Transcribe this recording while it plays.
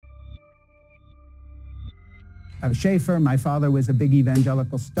Schaefer. My father was a big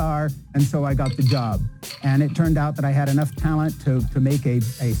evangelical star, and so I got the job. And it turned out that I had enough talent to make a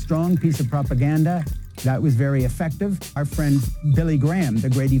strong piece of propaganda that was very effective. Our friend Billy Graham, the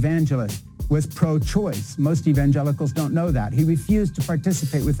great evangelist, was pro-choice. Most evangelicals don't know that. He refused to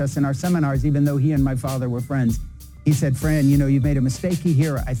participate with us in our seminars, even though he and my father were friends. He said, Fran, you know, you've made a mistake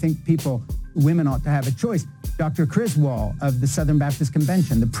here. I think women ought to have a choice. Dr. Criswell of the Southern Baptist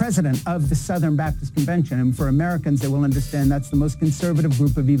Convention, the president of the Southern Baptist Convention, and for Americans, they will understand that's the most conservative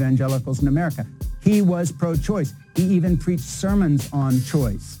group of evangelicals in America. He was pro-choice. He even preached sermons on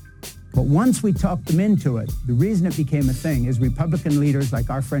choice. But once we talked them into it, the reason it became a thing is Republican leaders like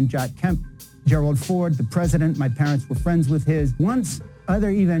our friend Jack Kemp, Gerald Ford, the president, my parents were friends with his. Once other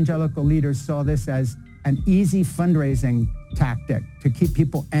evangelical leaders saw this as an easy fundraising tactic to keep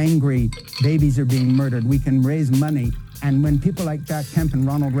people angry, babies are being murdered, we can raise money. And when people like Jack Kemp and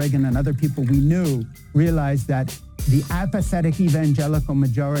Ronald Reagan and other people we knew realized that the apathetic evangelical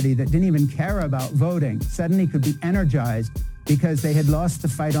majority that didn't even care about voting suddenly could be energized because they had lost the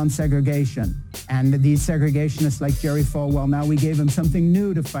fight on segregation. And these segregationists like Jerry Falwell, now we gave them something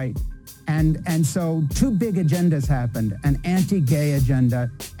new to fight. And so two big agendas happened, an anti-gay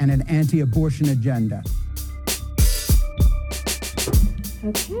agenda and an anti-abortion agenda.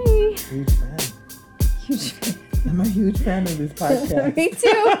 Okay. Huge fan. Huge fan. I'm a huge fan of this podcast. Me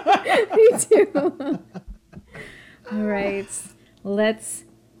too. Me too. All right. Let's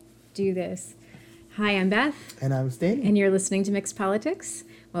do this. Hi, I'm Beth. And I'm Stanley. And you're listening to Mixed Politics.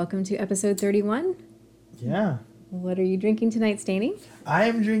 Welcome to episode 31. Yeah. What are you drinking tonight, Stanley? I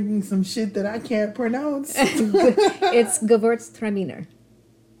am drinking some shit that I can't pronounce. It's Gewürztraminer.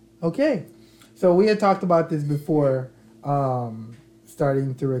 Okay. So we had talked about this before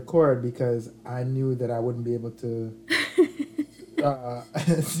starting to record because I knew that I wouldn't be able to...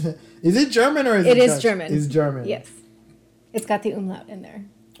 is it German or is it It is Dutch? German. It's German. Yes. It's got the umlaut in there.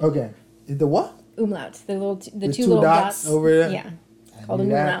 Okay. Is the what? Umlaut. The two two little dots over there? Yeah. I Called knew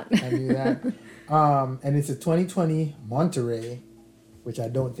an that. umlaut. I knew that. And it's a 2020 Monterey, which I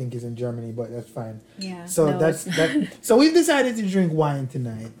don't think is in Germany, but that's fine. Yeah. So no, that's that. So we've decided to drink wine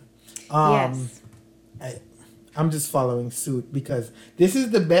tonight. Yes. I'm just following suit because this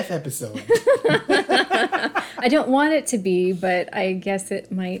is the Beth episode. I don't want it to be, but I guess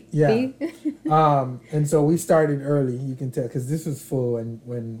it might be. And so we started early. You can tell because this was full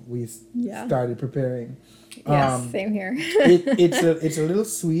when we started preparing. Yes, same here. It's a little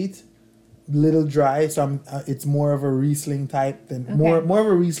sweet, little dry. So it's more of a Riesling type than more of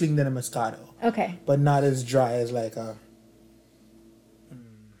a Riesling than a Moscato. Okay. But not as dry as like a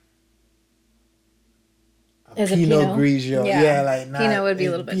Pinot Grigio. Yeah, like not, Pinot would be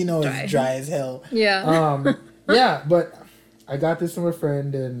a little bit Pinot dry. is dry as hell. Yeah. Yeah, but I got this from a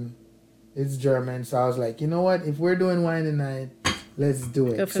friend and it's German, so I was like, you know what? If we're doing wine tonight, let's do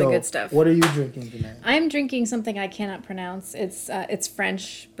it. Go for the good stuff. What are you drinking tonight? I'm drinking something I cannot pronounce. It's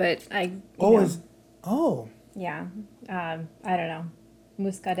French, but I. Yeah. I don't know.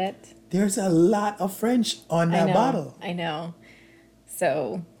 Muscadet. There's a lot of French on that bottle. I know.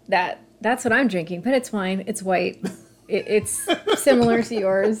 So that's what I'm drinking, but it's wine. It's white. It's similar to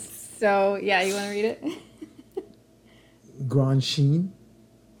yours. So yeah, you want to read it? Grand Chine,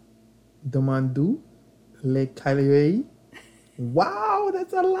 Demandou, Le Calier. Wow,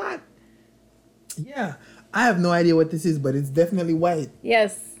 that's a lot. Yeah, I have no idea what this is, but it's definitely white.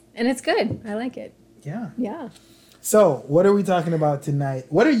 Yes, and it's good. I like it. Yeah. Yeah. So, what are we talking about tonight?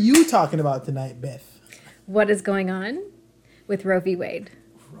 What are you talking about tonight, Beth? What is going on with Roe v. Wade?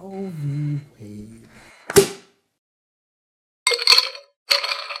 Roe v. Wade.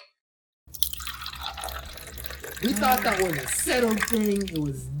 We thought that was a settled thing. It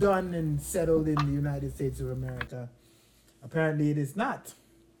was done and settled in the United States of America. Apparently, it is not.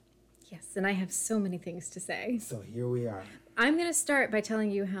 Yes, and I have so many things to say. So here we are. I'm going to start by telling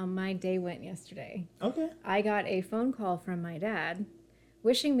you how my day went yesterday. Okay. I got a phone call from my dad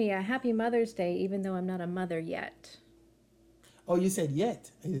wishing me a happy Mother's Day, even though I'm not a mother yet. Oh, you said yet.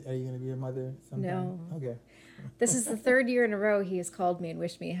 Are you going to be a mother sometime? No. Okay. This is the third year in a row he has called me and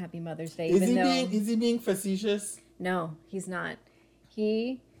wished me a happy Mother's Day. Is he being facetious? No, he's not.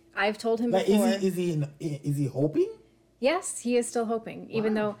 I've told him like, before. Is he hoping? Yes, he is still hoping,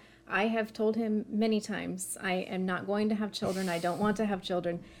 even though I have told him many times I am not going to have children. I don't want to have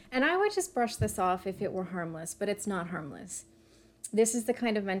children. And I would just brush this off if it were harmless, but it's not harmless. This is the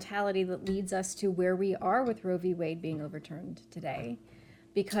kind of mentality that leads us to where we are with Roe v. Wade being overturned today.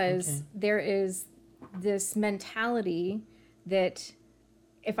 Because there is this mentality that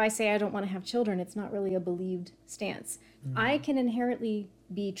if I say I don't want to have children, it's not really a believed stance. I can inherently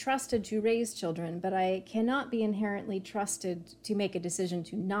be trusted to raise children, but I cannot be inherently trusted to make a decision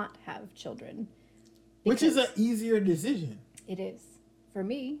to not have children. Which is an Because easier decision. it is for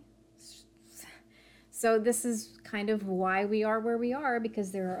me. So this is kind of why we are where we are,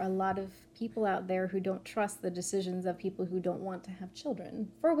 because there are a lot of people out there who don't trust the decisions of people who don't want to have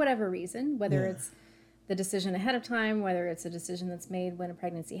children for whatever reason, whether Yeah. it's the decision ahead of time, whether it's a decision that's made when a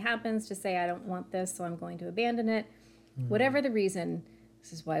pregnancy happens to say, I don't want this, so I'm going to abandon it. Whatever the reason,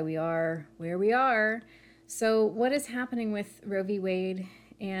 this is why we are where we are. So what is happening with Roe v. Wade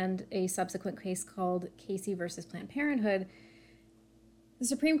and a subsequent case called Casey versus Planned Parenthood? The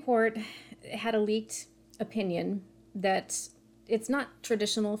Supreme Court had a leaked opinion that it's not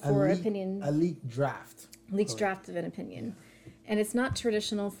traditional for opinion. A leaked draft. Leaked draft of an opinion. And it's not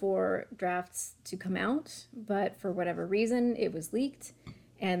traditional for drafts to come out, but for whatever reason, it was leaked.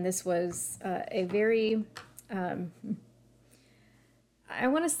 And this was a very, I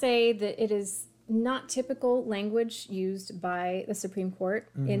want to say that it is not typical language used by the Supreme Court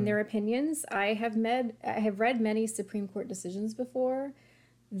in their opinions. I have read many Supreme Court decisions before.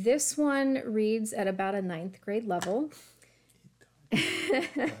 This one reads at about a 9th grade level. It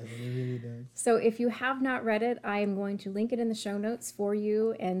really does. So if you have not read it, I am going to link it in the show notes for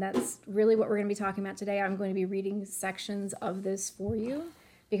you. And that's really what we're going to be talking about today. I'm going to be reading sections of this for you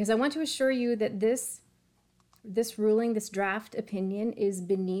because I want to assure you that this ruling, this draft opinion is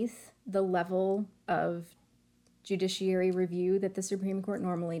beneath the level of judiciary review that the Supreme Court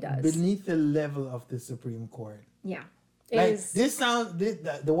normally does. Beneath the level of the Supreme Court. Yeah. Like this sounds,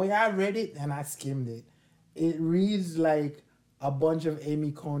 the way I read it and I skimmed it, it reads like a bunch of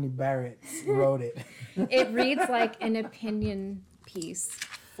Amy Coney Barrett wrote it. It reads like an opinion piece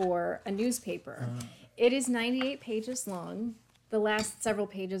for a newspaper. It is 98 pages long. The last several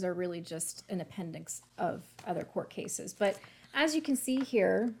pages are really just an appendix of other court cases. But as you can see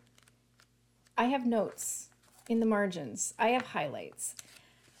here, I have notes in the margins. I have highlights.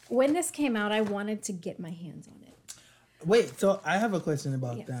 When this came out, I wanted to get my hands on it. Wait, so I have a question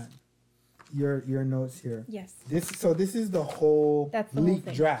about Yes. that. Your notes here. Yes. This is the whole That's the whole leaked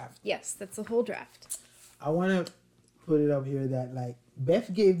thing. draft. Yes, that's the whole draft. I want to put it up here that like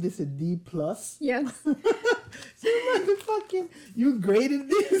Beth gave this a D plus. Yes. So motherfucking, you graded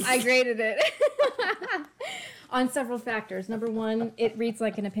this. I graded it on several factors. Number one, it reads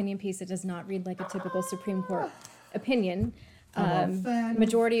like an opinion piece. It does not read like a typical Supreme Court opinion, fan.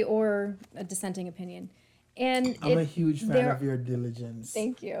 majority or a dissenting opinion. And I'm a huge fan there- of your diligence.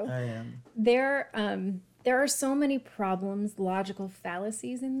 Thank you. I am. There are so many problems, logical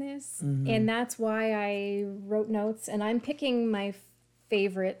fallacies in this, and that's why I wrote notes. And I'm picking my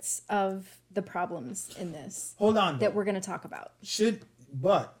favorites of the problems in this Hold on. that though. we're going to talk about.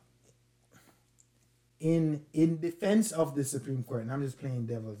 But in defense of the Supreme Court, and I'm just playing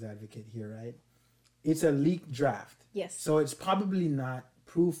devil's advocate here, right? It's a leaked draft. Yes. So it's probably not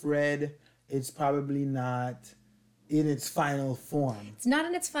proofread. It's probably not in its final form. It's not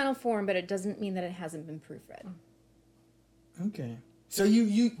in its final form, but it doesn't mean that it hasn't been proofread. Okay. So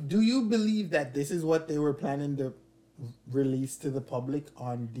do you believe that this is what they were planning to release to the public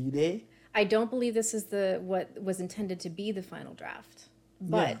on D-Day? I don't believe this is what was intended to be the final draft,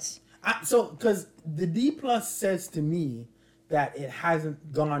 but So because the D plus says to me that it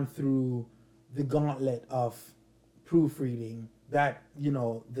hasn't gone through the gauntlet of proofreading that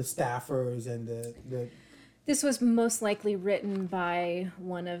the staffers and the this was most likely written by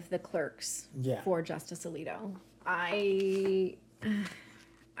one of the clerks Yeah. for Justice Alito. I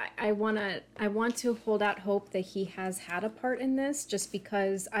want to hold out hope that he has had a part in this, just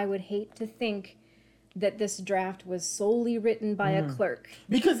because I would hate to think that this draft was solely written by a clerk.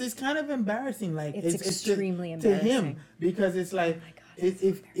 because it's kind of embarrassing. Like It's to- extremely to embarrassing. him, because it's like my God,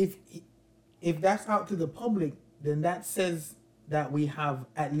 if that's out to the public, then that says that we have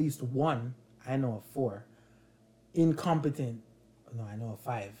at least one. I know of 4 incompetent. No, I know of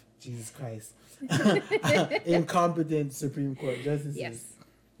 5. Jesus Christ, incompetent Supreme Court justices.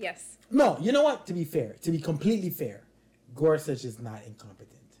 Yes. No, you know what? To be completely fair, Gorsuch is not incompetent.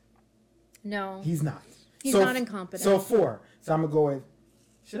 No. He's not. He's not incompetent. So 4. So I'm gonna go with.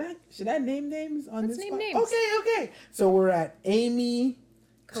 Should I name names on Let's this? name spot? names. Okay. So we're at Amy,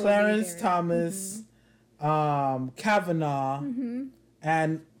 Cody, Clarence Barrett. Thomas, Kavanaugh,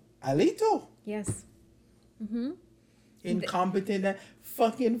 and Alito. Yes. Incompetent. That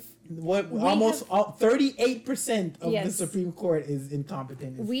fucking what? We Almost have- 38% of the Yes. Supreme Court is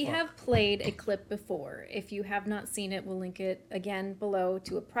incompetent. as We fuck. have played a clip before. If you have not seen it, we'll link it again below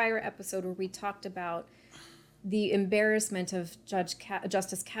to a prior episode where we talked about the embarrassment of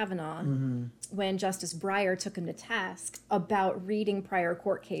Justice Kavanaugh when Justice Breyer took him to task about reading prior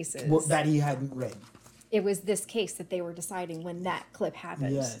court cases. Well, that he hadn't read. It was this case that they were deciding when that clip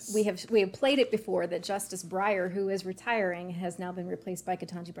happened. Yes. We have played it before that Justice Breyer, who is retiring, has now been replaced by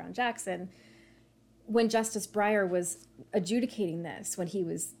Ketanji Brown Jackson. When Justice Breyer was adjudicating this, when he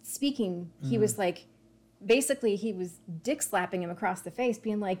was speaking, he was like, basically he was dick slapping him across the face,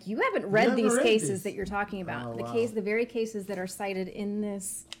 being like, you haven't read these cases that you're talking about. The very cases that are cited in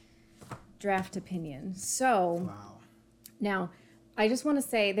this draft opinion. So now I just want to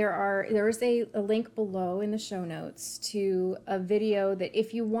say there is a link below in the show notes to a video that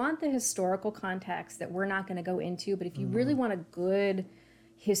if you want the historical context that we're not going to go into, but if you really want a good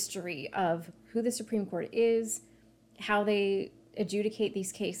history of who the Supreme Court is, how they adjudicate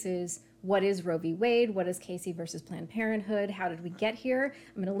these cases, what is Roe v. Wade, what is Casey versus Planned Parenthood, how did we get here?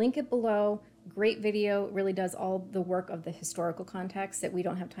 I'm going to link it below. Great video. It really does all the work of the historical context that we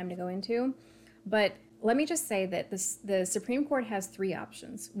don't have time to go into. But let me just say that the Supreme Court has three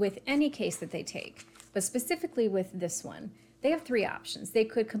options with any case that they take, but specifically with this one. They have three options. They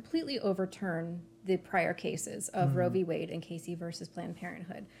could completely overturn the prior cases of Roe v. Wade and Casey versus Planned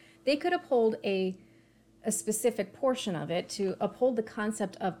Parenthood. They could uphold a specific portion of it to uphold the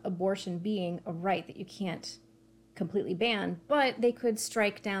concept of abortion being a right that you can't completely ban, but they could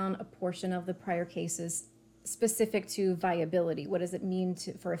strike down a portion of the prior cases specific to viability. What does it mean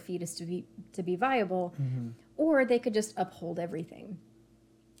for a fetus to be viable? Or they could just uphold everything.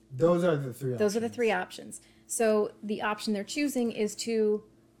 Those are the three Those are the three options. So the option they're choosing is to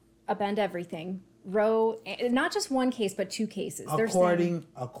upend everything. Roe, not just one case, but two cases. According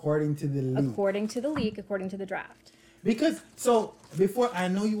to the leak. According to the leak, according to the draft. Because, so, before, I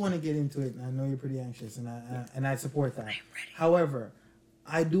know you want to get into it, and I know you're pretty anxious, and I support that. I'm ready. However,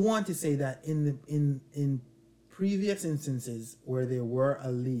 I do want to say that in previous instances where there were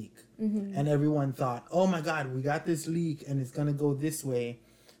a leak, and everyone thought, oh my God, we got this leak, and it's going to go this way,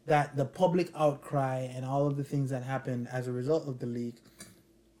 that the public outcry and all of the things that happened as a result of the leak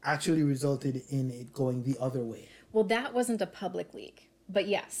actually resulted in it going the other way. Well, that wasn't a public leak. But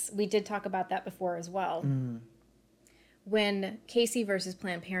yes, we did talk about that before as well. When Casey versus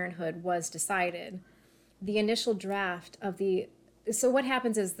Planned Parenthood was decided, the initial draft of so what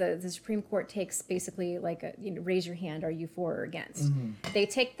happens is the Supreme Court takes basically like raise your hand, are you for or against? They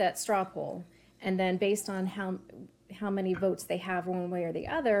take that straw poll, and then based on how many votes they have one way or the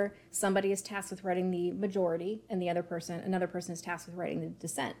other, somebody is tasked with writing the majority, and another person is tasked with writing the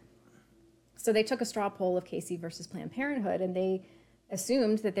dissent. So they took a straw poll of Casey versus Planned Parenthood, and they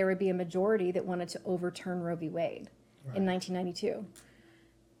assumed that there would be a majority that wanted to overturn Roe v. Wade in 1992.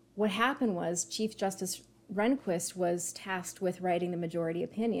 What happened was Chief Justice Rehnquist was tasked with writing the majority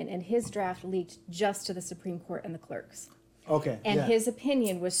opinion, and his draft leaked just to the Supreme Court and the clerks. Okay. And his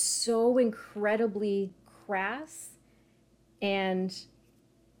opinion was so incredibly crass and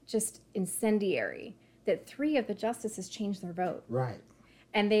just incendiary that 3 of the justices changed their vote. Right.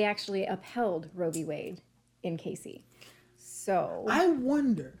 And they actually upheld Roe v. Wade in Casey. So I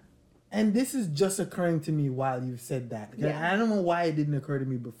wonder, and this is just occurring to me while you've said that. I don't know why it didn't occur to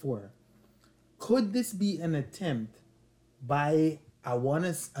me before. Could this be an attempt by, I want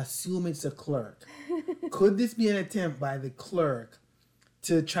to assume it's a clerk. Could this be an attempt by the clerk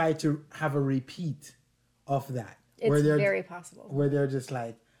to try to have a repeat of that? It's very possible. Where they're just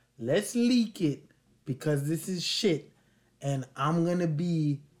like, let's leak it because this is shit, and I'm going to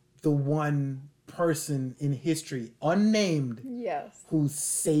be the one person in history, unnamed, who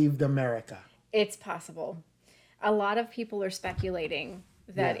saved America. It's possible. A lot of people are speculating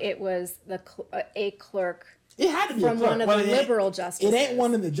that it was a clerk. It had to be from one of the liberal justices. It ain't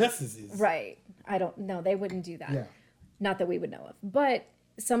one of the justices. Right. I don't know. They wouldn't do that. Yeah. Not that we would know of. But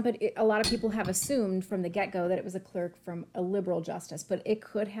a lot of people have assumed from the get-go that it was a clerk from a liberal justice, but it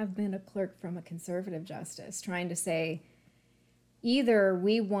could have been a clerk from a conservative justice trying to say, either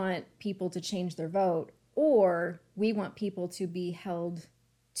we want people to change their vote, or we want people to be held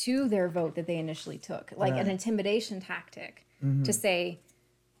to their vote that they initially took, like an intimidation tactic to say,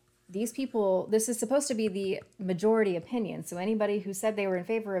 these people, this is supposed to be the majority opinion, so anybody who said they were in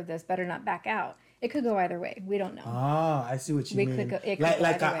favor of this better not back out. It could go either way. We don't know. Ah, I see what you mean. It could go either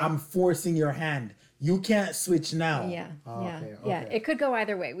way. I'm forcing your hand. You can't switch now. Yeah, Okay. Yeah. It could go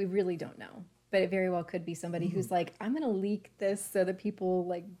either way. We really don't know. But it very well could be somebody who's like, I'm going to leak this so that people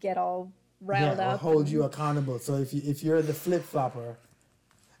like get all riled up. Hold you accountable. So if you're the flip-flopper.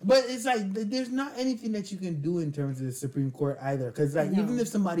 But it's like, there's not anything that you can do in terms of the Supreme Court either. Because like, even if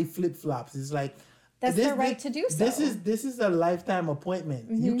somebody flip-flops, it's like... That's their right to do so. This is a lifetime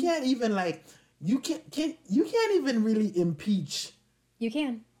appointment. You can't even like... you can't even really impeach. You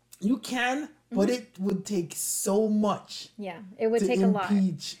can. You can, but it would take so much. Yeah, it would to take a lot.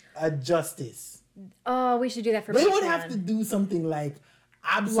 impeach a justice. Oh, we should do that for They Patreon. would have to do something like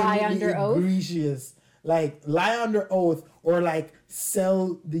absolutely Lie under oath? egregious, like lie under oath, or like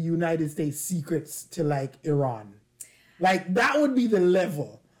sell the United States secrets to like Iran. Like that would be the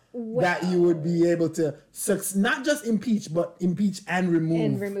level that you would be able to not just impeach, but impeach and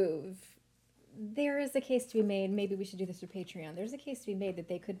remove. There is a case to be made. Maybe we should do this for Patreon. There's a case to be made that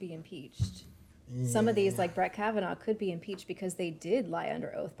they could be impeached. Some of these, like Brett Kavanaugh, could be impeached because they did lie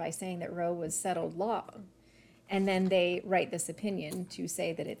under oath by saying that Roe was settled law. And then they write this opinion to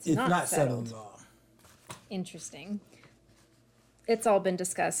say that it's not settled law. Interesting. It's all been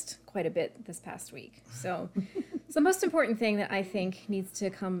discussed quite a bit this past week. So the most important thing that I think needs to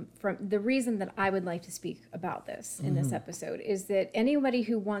come from the reason that I would like to speak about this in this episode is that anybody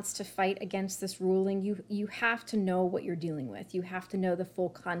who wants to fight against this ruling, you have to know what you're dealing with. You have to know the full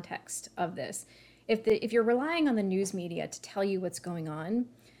context of this. If you're relying on the news media to tell you what's going on,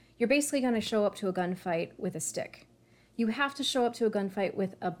 you're basically going to show up to a gunfight with a stick. You have to show up to a gunfight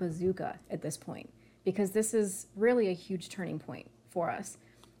with a bazooka at this point, because this is really a huge turning point for us.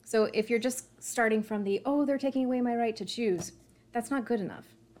 So if you're just starting from they're taking away my right to choose, that's not good enough.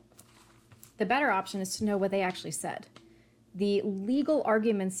 The better option is to know what they actually said. The legal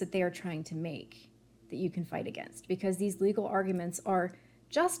arguments that they are trying to make that you can fight against, because these legal arguments are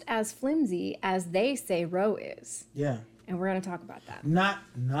just as flimsy as they say Roe is. Yeah. And we're going to talk about that.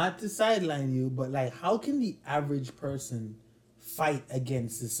 Not to sideline you, but like, how can the average person fight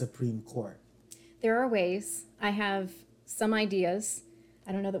against the Supreme Court? There are ways. I have some ideas.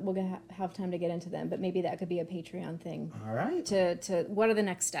 I don't know that we'll have time to get into them, but maybe that could be a Patreon thing. All right. To what are the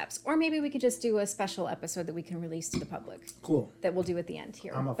next steps? Or maybe we could just do a special episode that we can release to the public. Cool. That we'll do at the end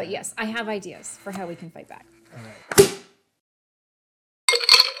here. I'm a But fan. yes, I have ideas for how we can fight back. All right.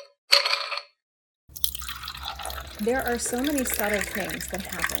 There are so many subtle things that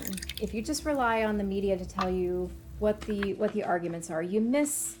happen. If you just rely on the media to tell you what the arguments are, you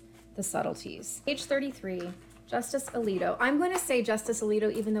miss the subtleties. Page 33, Justice Alito. I'm going to say Justice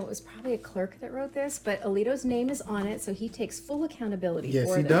Alito, even though it was probably a clerk that wrote this, but Alito's name is on it, so he takes full accountability for this.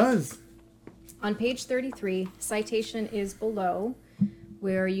 Yes, he does. On page 33, citation is below,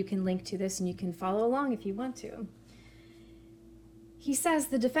 where you can link to this and you can follow along if you want to. He says,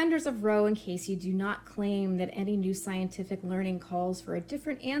 the defenders of Roe and Casey do not claim that any new scientific learning calls for a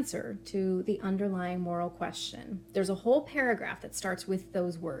different answer to the underlying moral question. There's a whole paragraph that starts with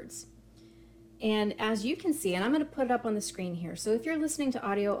those words. And as you can see, and I'm going to put it up on the screen here. So if you're listening to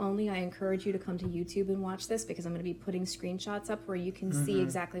audio only, I encourage you to come to YouTube and watch this, because I'm going to be putting screenshots up where you can see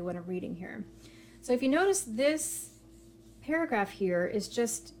exactly what I'm reading here. So if you notice, this paragraph here is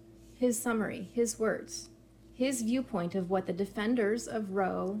just his summary, his words, his viewpoint of what the defenders of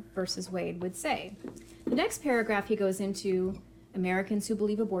Roe versus Wade would say. The next paragraph he goes into, Americans who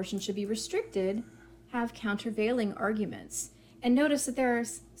believe abortion should be restricted have countervailing arguments. And notice that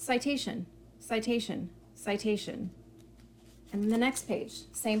there's citation, citation, citation. And then the next page,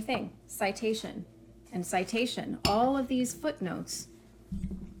 same thing, citation and citation. All of these footnotes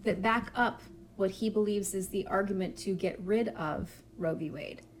that back up what he believes is the argument to get rid of Roe v.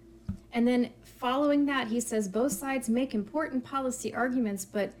 Wade. And then following that, he says both sides make important policy arguments,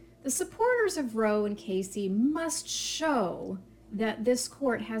 but the supporters of Roe and Casey must show that this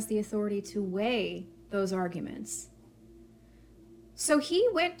court has the authority to weigh those arguments. So he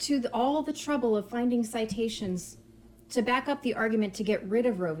went to all the trouble of finding citations to back up the argument to get rid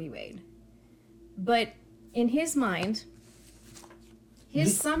of Roe v. Wade. But in his mind,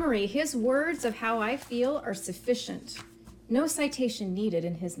 his summary, his words of how I feel are sufficient. No citation needed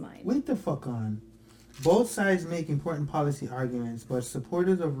in his mind. Wait the fuck on. Both sides make important policy arguments, but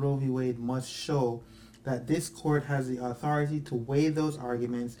supporters of Roe v. Wade must show that this court has the authority to weigh those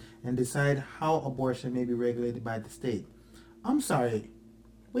arguments and decide how abortion may be regulated by the state. I'm sorry.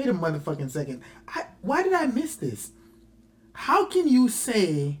 Wait a motherfucking second. Why did I miss this? How can you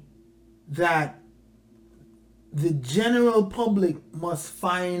say that the general public must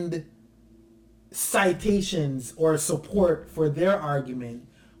find citations or support for their argument,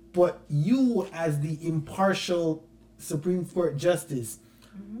 but you as the impartial Supreme Court justice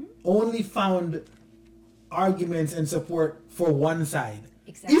only found arguments and support for one side?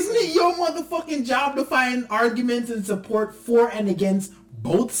 Exactly. Isn't it your motherfucking job to find arguments and support for and against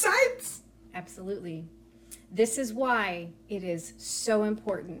both sides? Absolutely. This is why it is so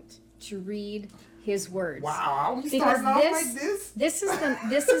important to read his words. Wow, we Because starting off like this? This is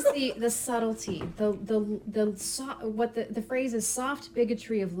the subtlety, the phrase is soft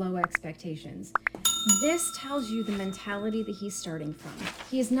bigotry of low expectations. This tells you the mentality that he's starting from.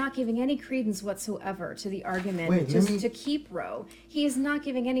 He is not giving any credence whatsoever to the argument to keep Roe. He is not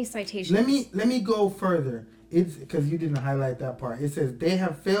giving any citations. Let me go further. It's because you didn't highlight that part. It says they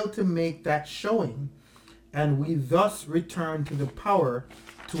have failed to make that showing, and we thus return to the power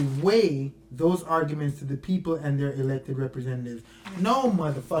to weigh those arguments to the people and their elected representatives. No,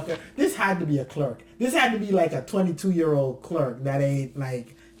 motherfucker. This had to be a clerk. This had to be like a 22-year-old clerk that ain't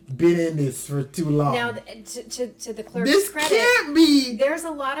like been in this for too long. Now, to the clerk's this credit, can't be. There's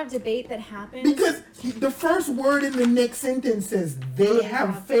a lot of debate that happens. Because the first word in the next sentence says, they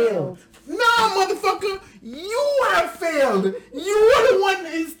have failed. No, motherfucker, you have failed. You are the one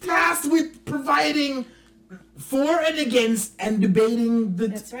that is tasked with providing for and against and debating the...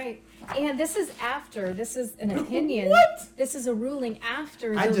 That's right. And this is an opinion. What? This is a ruling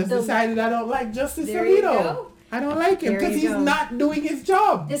after I just decided I don't like Justice There you Alito. go. I don't like him There because you he's go. not doing his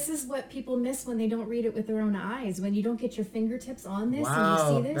job. This is what people miss when they don't read it with their own eyes. When you don't get your fingertips on this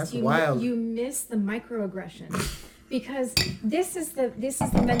Wow, and you see this, that's wild. you miss the microaggression. Because this is the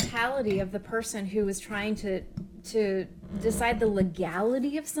mentality of the person who is trying to decide the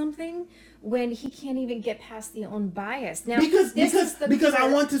legality of something when he can't even get past the own bias. Now, because I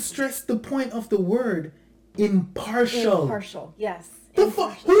want to stress the point of the word impartial. Impartial, yes. Who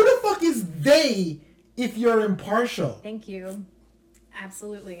the fuck is they if you're impartial? Thank you.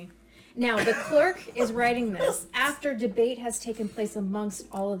 Absolutely. Now, the clerk is writing this after debate has taken place amongst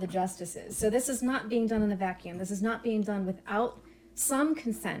all of the justices. So this is not being done in a vacuum. This is not being done without some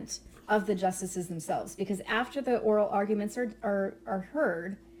consent of the justices themselves. Because after the oral arguments are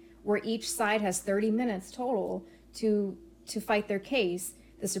heard, where each side has 30 minutes total to fight their case,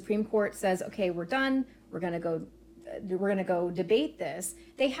 the Supreme Court says, okay, we're done. We're gonna go debate this.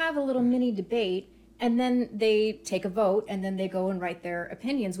 They have a little mini debate, and then they take a vote, and then they go and write their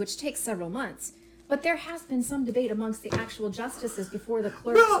opinions, which takes several months. But there has been some debate amongst the actual justices before the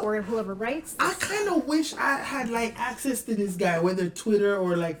clerks or whoever writes this. I kind of wish I had like access to this guy, whether Twitter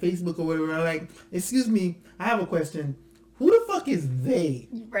or like Facebook or whatever. Like, excuse me, I have a question. Who the fuck is they?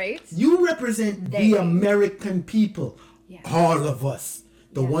 Right? You represent the American people. Yes. All of us.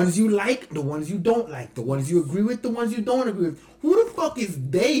 The ones you like, the ones you don't like, the ones you agree with, the ones you don't agree with. Who the fuck is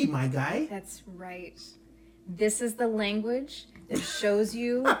they, my guy? That's right. This is the language that shows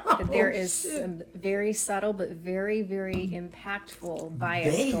you that there is some very subtle but very, very impactful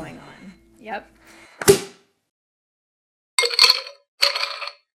bias going on. Yep.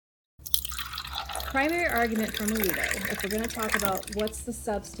 Primary argument from Alito, if we're going to talk about what's the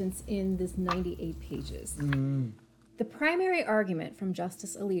substance in this 98 pages. The primary argument from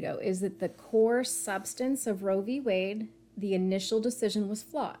Justice Alito is that the core substance of Roe v. Wade, the initial decision, was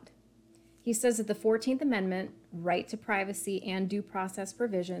flawed. He says that the 14th Amendment, right to privacy and due process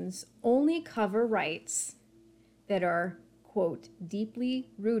provisions, only cover rights that are, quote, deeply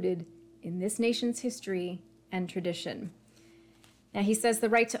rooted in this nation's history and tradition. Now, he says the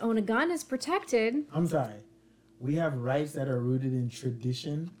right to own a gun is protected. I'm sorry. We have rights that are rooted in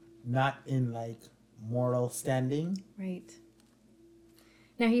tradition, not in like moral standing. Right.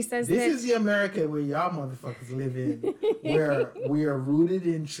 Now he says this is the America where y'all motherfuckers live in, where we are rooted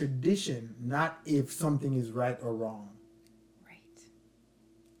in tradition, not if something is right or wrong. Right.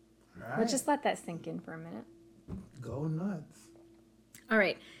 Let's just let that sink in for a minute. Go nuts. All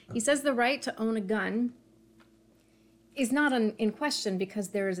right. He says the right to own a gun is not in question because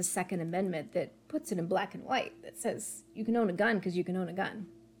there is a Second Amendment that puts it in black and white that says you can own a gun because you can own a gun.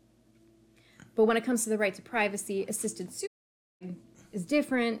 But when it comes to the right to privacy, assisted suicide is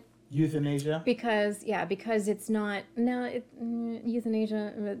different. Euthanasia? Because it's not,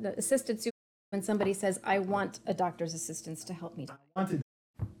 euthanasia, the assisted suicide, when somebody says, I want a doctor's assistance to help me die.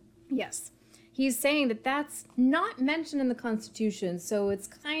 Yes. He's saying that that's not mentioned in the Constitution, so it's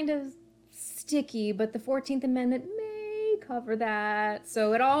kind of sticky, but the 14th Amendment may cover that.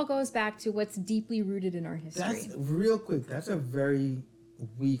 So it all goes back to what's deeply rooted in our history. That's real quick. That's a very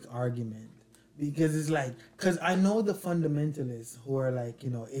weak argument. Because it's like, because I know the fundamentalists who are like,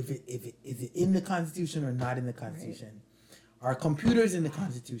 you know, is it in the Constitution or not in the Constitution? Right. Are computers in the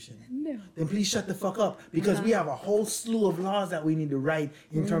Constitution? No. Then please shut the fuck up. Because we have a whole slew of laws that we need to write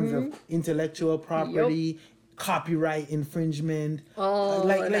in terms of intellectual property, copyright infringement. All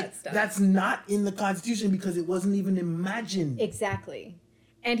that stuff. That's not in the Constitution because it wasn't even imagined. Exactly.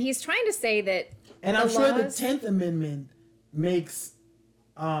 And he's trying to say that and I'm sure the 10th Amendment makes,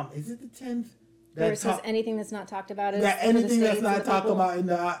 is it the 10th? Where it says anything that's not talked about is that for the anything that's states not and the talked people. about in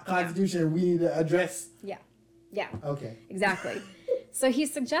the Constitution, we need to address. Yeah. Yeah. Okay. Exactly. So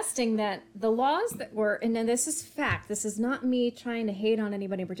he's suggesting that the laws that were, and then this is fact, this is not me trying to hate on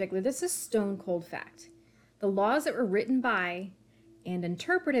anybody in particular, this is stone cold fact. The laws that were written by and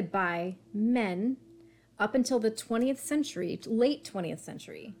interpreted by men up until the 20th century, late 20th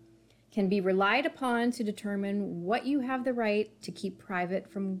century, can be relied upon to determine what you have the right to keep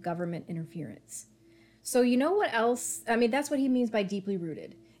private from government interference. So you know what else? I mean, that's what he means by deeply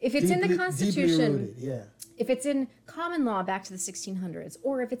rooted. If it's in the Constitution, deeply rooted, yeah. if it's in common law back to the 1600s,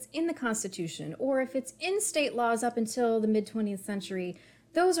 or if it's in the Constitution, or if it's in state laws up until the mid-20th century,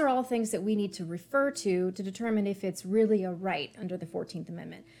 those are all things that we need to refer to determine if it's really a right under the 14th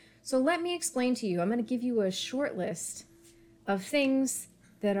Amendment. So let me explain to you. I'm going to give you a short list of things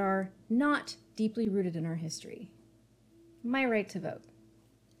that are not deeply rooted in our history. My right to vote.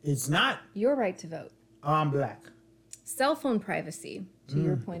 It's not. Your right to vote. I'm black. Cell phone privacy, to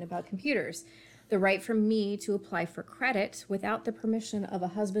your point about computers. The right for me to apply for credit without the permission of a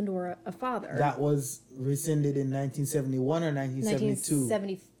husband or a father. That was rescinded in 1971 or 1972?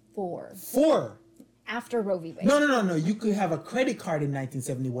 1974. 4. After Roe v. Wade. No. You could have a credit card in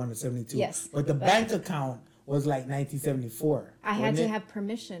 1971 or 72. Yes, But the bank account was like 1974. I had wasn't to it? have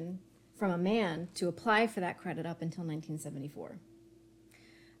permission from a man to apply for that credit up until 1974.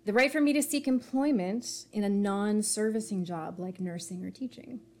 The right for me to seek employment in a non-servicing job like nursing or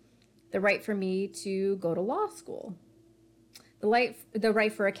teaching. The right for me to go to law school. The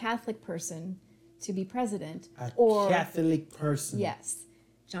right for a Catholic person to be president. A Catholic person. Yes.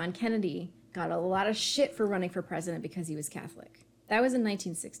 John Kennedy got a lot of shit for running for president because he was Catholic. That was in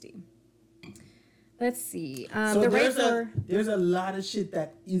 1960. Let's see. So there's a lot of shit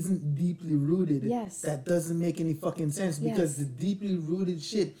that isn't deeply rooted. Yes. That doesn't make any fucking sense because Yes. the deeply rooted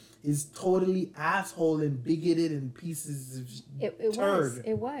shit is totally asshole and bigoted and pieces of turd.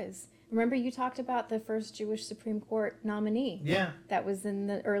 It was. Remember you talked about the first Jewish Supreme Court nominee. Yeah. That was in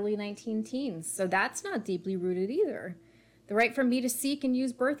the early 19 teens. So that's not deeply rooted either. The right for me to seek and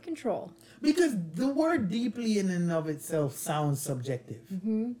use birth control. Because the word deeply in and of itself sounds subjective.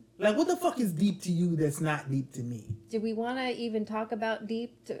 Mm-hmm. Like, what the fuck is deep to you that's not deep to me? Do we want to even talk about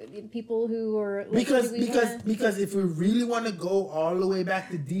deep to people who are... Because if we really want to go all the way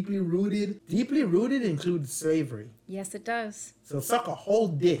back to deeply rooted includes slavery. Yes, it does. So suck a whole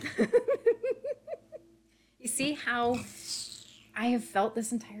dick. You see how I have felt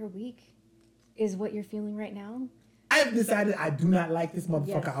this entire week is what you're feeling right now? I have decided I do not like this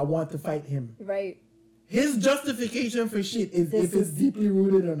motherfucker. Yes. I want to fight him. Right. His justification for shit is This if it's is- deeply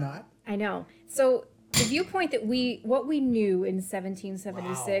rooted or not. I know. So the viewpoint that what we knew in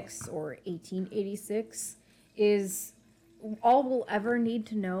 1776 or 1886 is all we'll ever need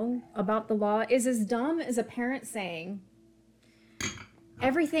to know about the law is as dumb as a parent saying,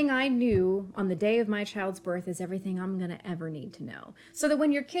 everything I knew on the day of my child's birth is everything I'm going to ever need to know. So that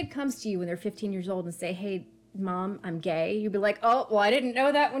when your kid comes to you when they're 15 years old and say, hey, Mom, I'm gay, you'd be like, oh, well, I didn't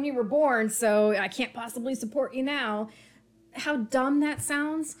know that when you were born, so I can't possibly support you now. How dumb that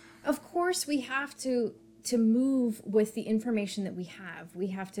sounds. Of course, we have to move with the information that we have. We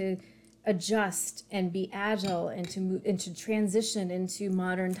have to adjust and be agile and to move and to transition into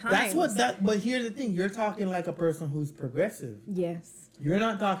modern times. But here's the thing. You're talking like a person who's progressive. Yes. You're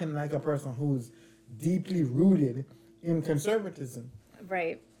not talking like a person who's deeply rooted in conservatism.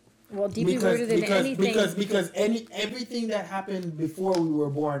 Right. Well, deeply rooted in anything. Because everything that happened before we were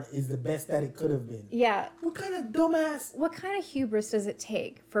born is the best that it could have been. Yeah. What kind of dumbass? What kind of hubris does it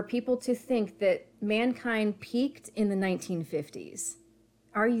take for people to think that mankind peaked in the 1950s?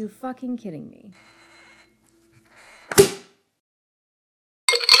 Are you fucking kidding me?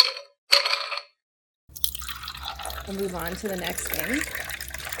 We'll move on to the next thing.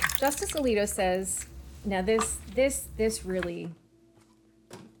 Justice Alito says, now this really,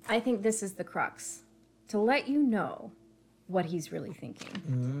 I think this is the crux. To let you know what he's really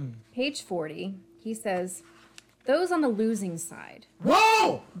thinking. Page 40, he says, those on the losing side,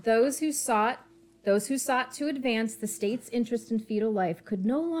 Whoa! those who sought to advance the state's interest in fetal life could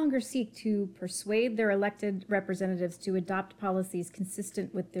no longer seek to persuade their elected representatives to adopt policies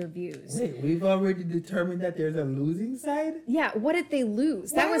consistent with their views. Wait, we've already determined that there's a losing side? Yeah, what did they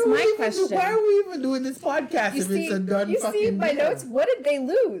lose? That Why was are we my even- question. Why are we even doing this podcast You if see, it's a done you fucking see my deal? notes? What did they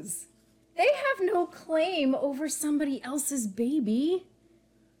lose? They have no claim over somebody else's baby.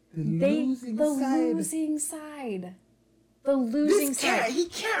 The losing side. The losing This side. can't, he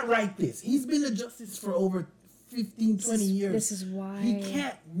can't write this. He's been a justice for over 15, 20 years. This is why. He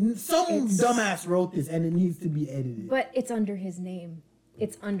can't. Some dumbass wrote this and it needs to be edited. But it's under his name.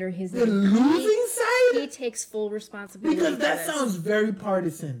 It's under his The name. losing side? He takes full responsibility. Because for that this. sounds very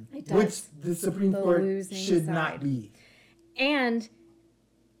partisan, It does. which the Supreme The Court losing should side. not be. And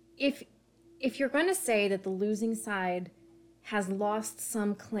if you're going to say that the losing side has lost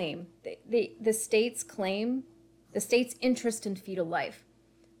some claim, the state's claim, the state's interest in fetal life.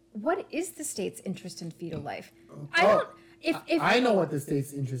 What is the state's interest in fetal life? I don't. If I know what the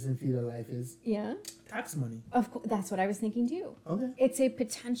state's interest in fetal life is. Yeah. Tax money. Of course, that's what I was thinking too. Okay. It's a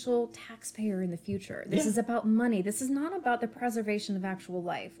potential taxpayer in the future. This is about money. This is not about the preservation of actual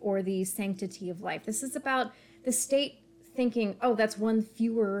life or the sanctity of life. This is about the state thinking, oh, that's one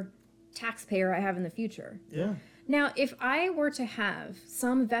fewer taxpayer I have in the future. Yeah. Now, if I were to have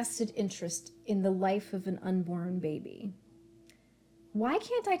some vested interest in the life of an unborn baby, why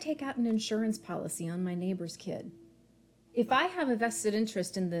can't I take out an insurance policy on my neighbor's kid? If I have a vested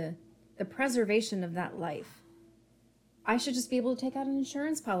interest in the preservation of that life, I should just be able to take out an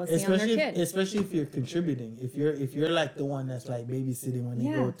insurance policy on their kid. Especially if you're contributing. If you're like the one that's like babysitting when they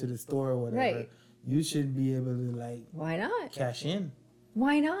Yeah. go to the store or whatever, Right. you should be able to like Why not? cash in.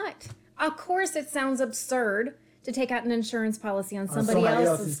 Why not? Of course, it sounds absurd to take out an insurance policy on somebody somebody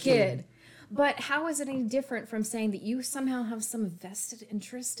else's else's kid. kid. But how is it any different from saying that you somehow have some vested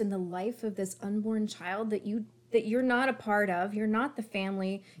interest in the life of this unborn child that you're not a part of? You're not the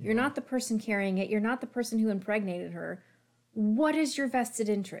family. You're not the person carrying it. You're not the person who impregnated her. What is your vested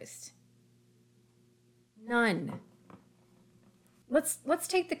interest? None. Let's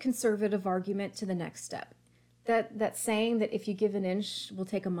take the conservative argument to the next step. That saying that if you give an inch, we'll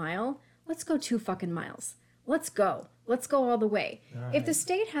take a mile. Let's go 2 fucking miles. Let's go. Let's go all the way. If the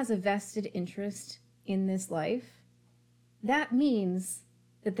state has a vested interest in this life, that means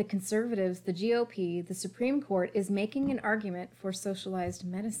that the conservatives, the GOP, the Supreme Court is making an argument for socialized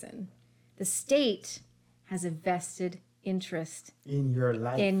medicine. The state has a vested interest In your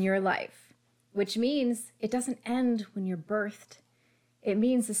life. in your life, which means it doesn't end when you're birthed. It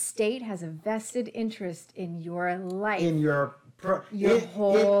means the state has a vested interest in your life. in your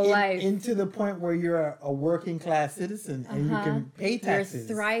whole life. into the point where you're a working class citizen and you can pay taxes.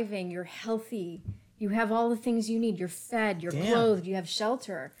 You're thriving. You're healthy. You have all the things you need. You're fed. You're Damn. clothed. You have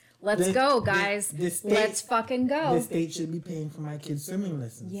shelter. Let's The- go, the- guys. the state- Let's fucking go. The state should be paying for my kids' swimming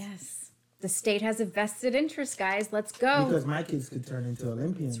lessons. Yes. The state has a vested interest, guys. Let's go. Because my kids could turn into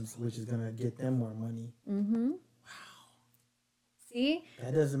Olympians, which is gonna get them more money. See?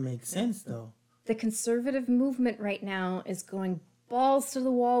 That doesn't make sense though. The conservative movement right now is going balls to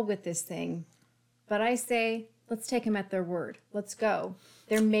the wall with this thing. But I say, let's take them at their word. Let's go.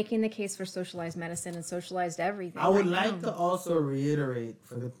 They're making the case for socialized medicine and socialized everything. I would right like now. to also reiterate,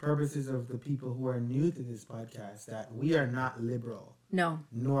 for the purposes of the people who are new to this podcast, that we are not liberal No.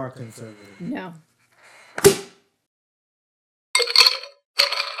 nor conservative. No.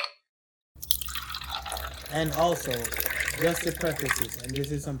 And also, just to preface this, and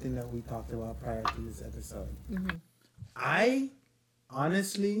this is something that we talked about prior to this episode, I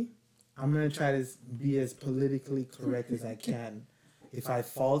honestly, I'm going to try to be as politically correct as I can. If I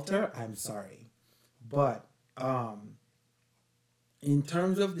falter, I'm sorry. But in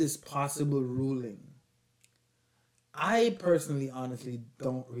terms of this possible ruling, I personally, honestly,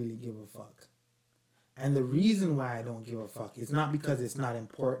 don't really give a fuck. And the reason why I don't give a fuck is not because it's not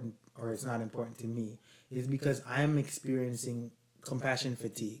important or it's not important to me. It's because I'm experiencing compassion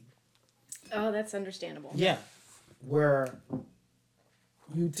fatigue. Oh, that's understandable. Yeah. Where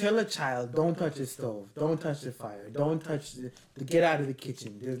you tell a child, don't touch the stove, don't touch the fire, don't touch the get out of the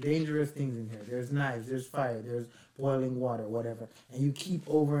kitchen. There's dangerous things in here. There's knives, there's fire, there's boiling water, whatever. And you keep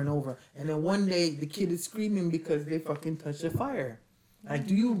over and over. And then one day the kid is screaming because they fucking touched the fire. Like,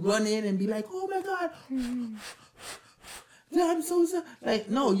 do you run in and be like, oh my God, I'm so sorry. Like,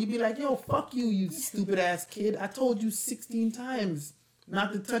 no, you'd be like, yo, fuck you, you stupid ass kid. I told you 16 times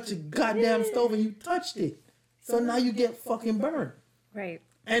not to touch a goddamn stove and you touched it. So now you get fucking burned. Right.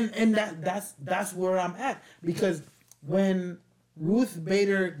 And that's where I'm at. Because when Ruth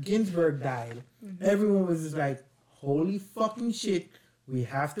Bader Ginsburg died, everyone was just like, holy fucking shit, we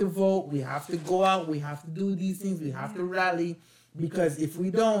have to vote, we have to go out, we have to do these things, we have to rally, because if we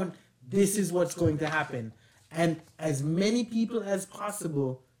don't, this is what's going to happen. And as many people as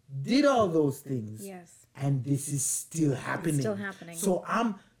possible did all those things. Yes. And this is still happening. It's still happening. So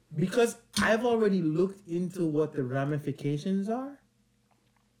because I've already looked into what the ramifications are,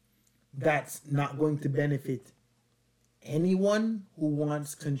 that's not going to benefit anyone who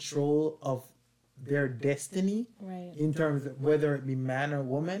wants control of their destiny. Right. In terms of whether it be man or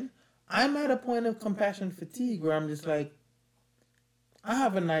woman. I'm at a point of compassion fatigue where I'm just like, I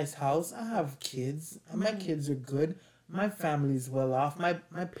have a nice house. I have kids. My kids are good. my family's well off. My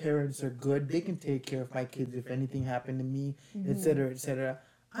parents are good. They can take care of my kids if anything happened to me, etc., etc.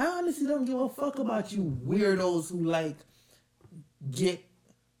 I honestly don't give a fuck about you weirdos who like get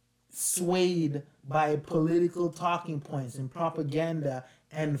swayed by political talking points and propaganda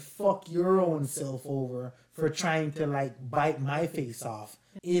and fuck your own self over for trying to like bite my face off.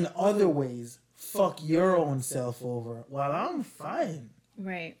 In other ways, fuck your own self over. Well, I'm fine.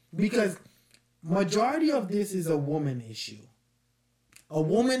 Right. Because majority of this is a woman issue. A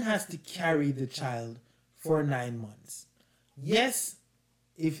woman has to carry the child for 9 months. Yes,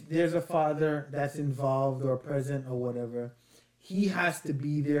 if there's a father that's involved or present or whatever, he has to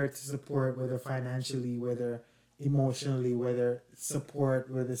be there to support, whether financially, whether emotionally, whether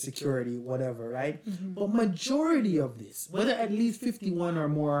support, whether security, whatever, right? But majority of this, whether at least 51 or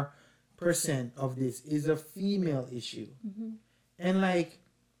more % of this, is a female issue. And like,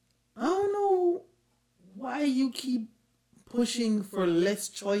 I don't know why you keep pushing for less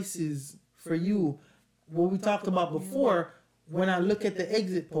choices for you. What we talked about before, when I look at the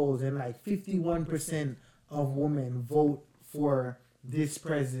exit polls and like 51% of women vote for this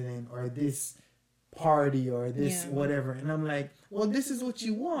president or this party or this whatever. And I'm like, well, this is what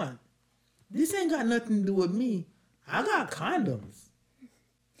you want. This ain't got nothing to do with me. I got condoms.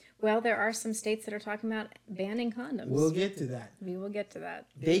 Well, there are some states that are talking about banning condoms. We'll get to that. We will get to that.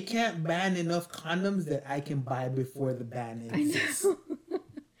 They can't ban enough condoms that I can buy before the ban exists.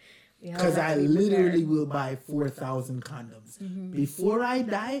 Because I literally will buy 4,000 condoms. Before I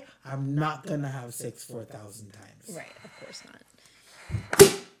die, I'm not going to have sex 4,000 times. Right, of course not.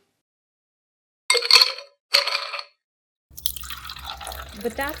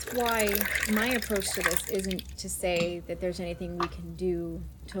 But that's why my approach to this isn't to say that there's anything we can do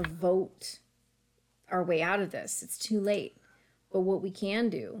to vote our way out of this. It's too late. But what we can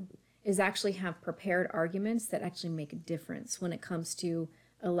do is actually have prepared arguments that actually make a difference when it comes to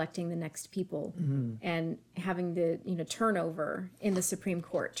electing the next people and having the turnover in the Supreme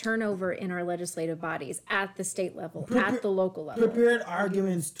Court, turnover in our legislative bodies, at the state level, at the local level. Prepared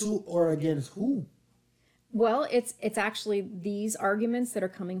arguments to or against who? Well, it's actually these arguments that are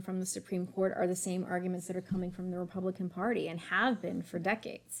coming from the Supreme Court are the same arguments that are coming from the Republican Party and have been for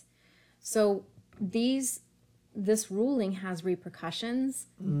decades. So this ruling has repercussions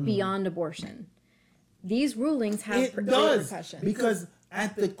beyond abortion. These rulings have repercussions. Because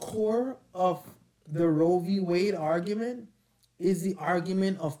at the core of the Roe v. Wade argument is the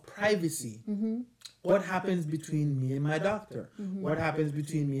argument of privacy. What happens between me and my doctor? What happens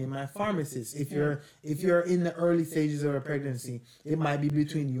between me and my pharmacist? If you're in the early stages of a pregnancy, it might be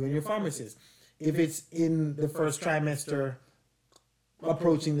between you and your pharmacist. If it's in the first trimester,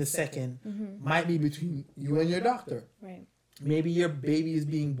 approaching the second, might be between you and your doctor. Right. Maybe your baby is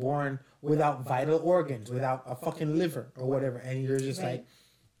being born without vital organs, without a fucking liver or whatever, and you're just like,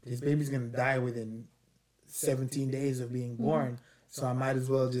 this baby's gonna die within 17 days of being born, so I might as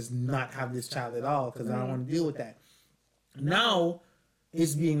well just not have this child at all because I don't want to deal with that. Now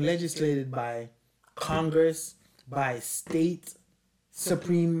it's being legislated by Congress, by state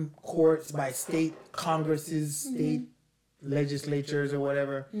Supreme Courts, by state Congresses, state legislatures or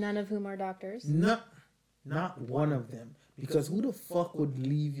whatever. None of whom are doctors. No, not one of them. Because who the fuck would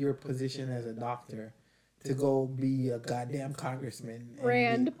leave your position as a doctor to go be a goddamn congressman?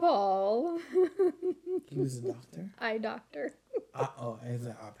 Rand Paul. He was a doctor? Eye doctor. As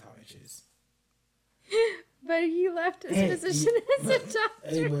an optometrist. But he left his position as a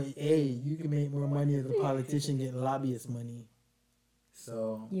doctor. You can make more money as a politician getting lobbyist money.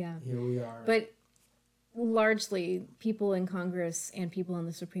 So, here we are. But largely, people in Congress and people on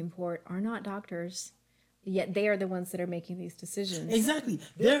the Supreme Court are not doctors. Yet they are the ones that are making these decisions. Exactly.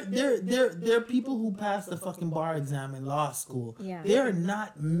 They're people who pass the fucking bar exam in law school. Yeah. They're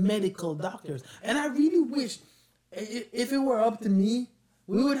not medical doctors. And I really wish, if it were up to me,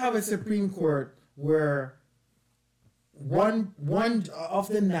 we would have a Supreme Court where one of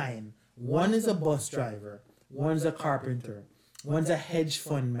the 9, one is a bus driver, one's a carpenter, one's a hedge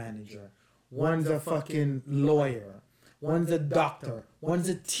fund manager, one's a fucking lawyer, one's a doctor, one's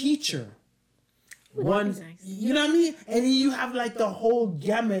a teacher. Nice. You know what I mean? And you have like the whole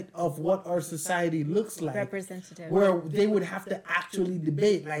gamut of what our society looks like. Representative. Where they would have to actually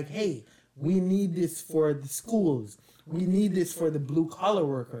debate like, hey, we need this for the schools. We need this for the blue collar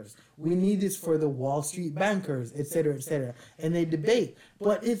workers. We need this for the Wall Street bankers, et cetera, et cetera. And they debate.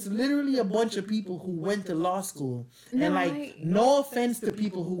 But it's literally a bunch of people who went to law school. No offense to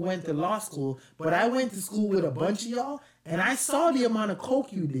people who went to law school, but I went to school with a bunch of y'all and I saw the amount of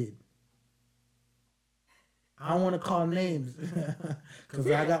coke you did. I don't want to call names because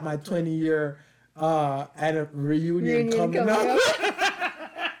I got my 20-year at a reunion coming up.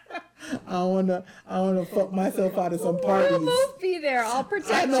 I wanna fuck myself out of some parties. We'll both be there. I'll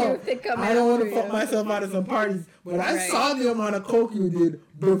protect you if they come out. I don't want to fuck myself out of some parties, but I saw the amount of coke you did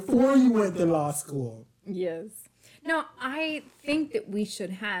before you went to law school. Yes. No, I think that we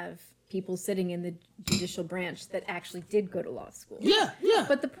should have people sitting in the judicial branch that actually did go to law school. Yeah.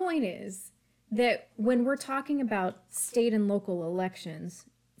 But the point is that when we're talking about state and local elections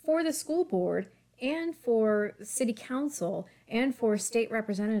for the school board and for city council and for state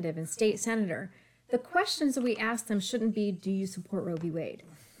representative and state senator, the questions that we ask them shouldn't be, do you support Roe v. Wade?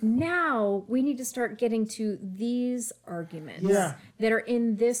 Now we need to start getting to these arguments that are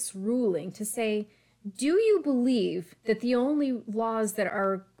in this ruling to say, do you believe that the only laws that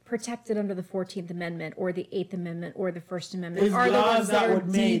are protected under the 14th Amendment or the 8th Amendment or the First Amendment are the ones that are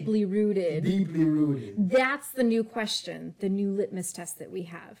deeply rooted? Deeply rooted. That's the new question, the new litmus test that we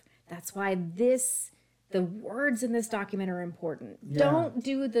have. That's why the words in this document are important. Yeah. Don't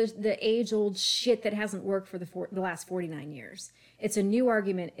do the age-old shit that hasn't worked for the last 49 years. It's a new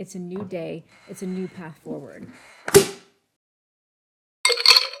argument. It's a new day. It's a new path forward.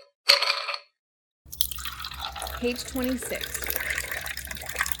 Page 26.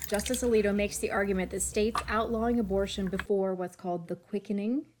 Justice Alito makes the argument that states outlawing abortion before what's called the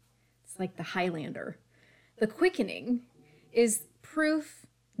quickening, it's like the Highlander. The quickening is proof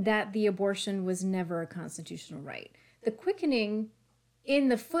that the abortion was never a constitutional right. The quickening in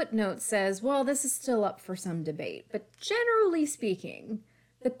the footnote says, well, this is still up for some debate. But generally speaking,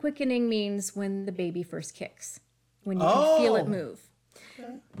 the quickening means when the baby first kicks, when you can feel it move.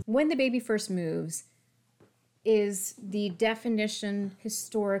 Okay. When the baby first moves is the definition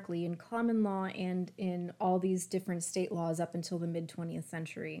historically in common law and in all these different state laws up until the mid-20th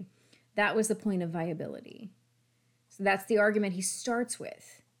century. That was the point of viability. So that's the argument he starts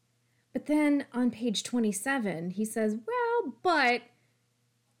with. But then on page 27, he says, well, but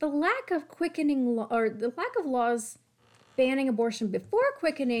the lack of quickening or the lack of laws banning abortion before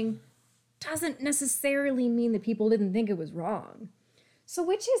quickening doesn't necessarily mean that people didn't think it was wrong. So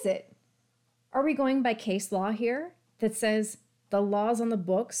which is it? Are we going by case law here that says the laws on the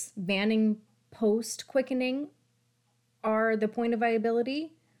books banning post-quickening are the point of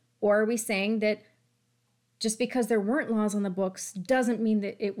viability? Or are we saying that just because there weren't laws on the books doesn't mean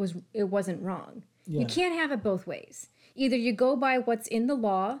that it wasn't wrong? Yeah. You can't have it both ways. Either you go by what's in the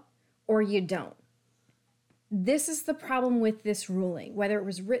law or you don't. This is the problem with this ruling, whether it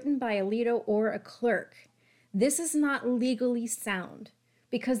was written by Alito or a clerk. This is not legally sound,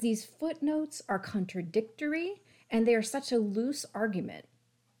 because these footnotes are contradictory and they are such a loose argument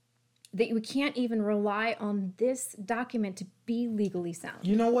that you can't even rely on this document to be legally sound.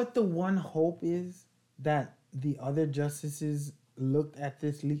 You know what the one hope is? That the other justices looked at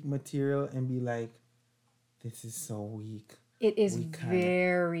this leaked material and be like, this is so weak. It is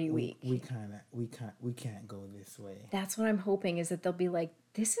very weak. We can't go this way. That's what I'm hoping, is that they'll be like,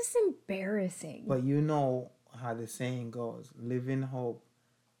 this is embarrassing. But you know how the saying goes, live in hope,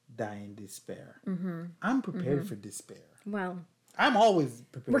 die in despair. Mm-hmm. I'm prepared for despair. Well, I'm always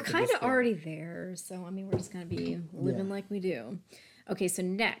prepared. We're kind of already there, so I mean, we're just gonna be living like we do. Okay, so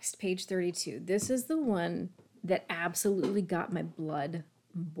next, page 32. This is the one that absolutely got my blood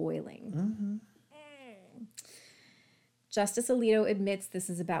boiling. Mm-hmm. Justice Alito admits this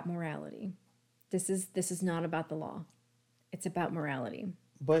is about morality. This is not about the law. It's about morality.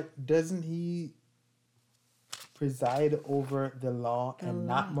 But doesn't he preside over the law and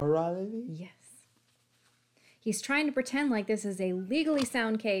not morality? Yes. He's trying to pretend like this is a legally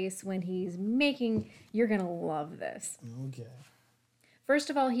sound case when he's making, you're going to love this. Okay. First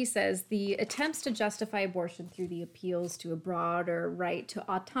of all, he says the attempts to justify abortion through the appeals to a broader right to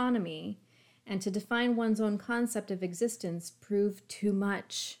autonomy and to define one's own concept of existence prove too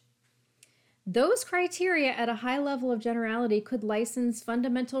much. Those criteria at a high level of generality could license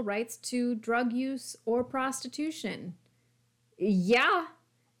fundamental rights to drug use or prostitution. Yeah,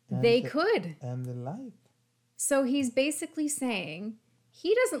 they could. And the like. So he's basically saying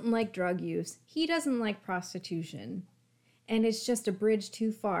he doesn't like drug use, he doesn't like prostitution, and it's just a bridge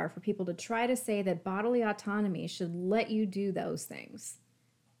too far for people to try to say that bodily autonomy should let you do those things.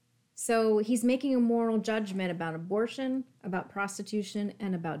 So he's making a moral judgment about abortion, about prostitution,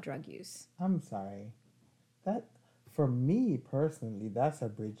 and about drug use. I'm sorry. That, for me personally, that's a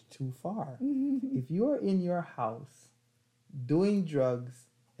bridge too far. If you're in your house doing drugs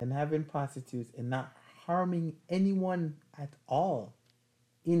and having prostitutes and not harming anyone at all,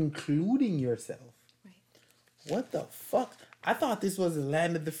 including yourself, right? What the fuck? I thought this was the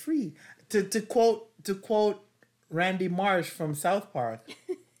land of the free. To quote Randy Marsh from South Park.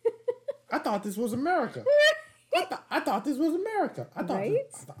 I thought this was America. I thought this was America. I thought Right?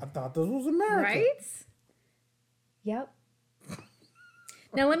 I thought this was America. Right? Yep.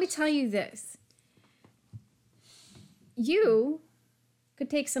 Now, let me tell you this. You could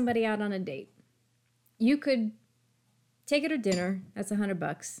take somebody out on a date. You could take her to dinner. That's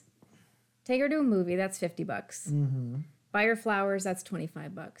 $100. Take her to a movie. That's $50. Buy her flowers. That's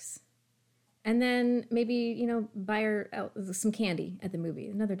 $25. And then maybe, you know, buy her some candy at the movie.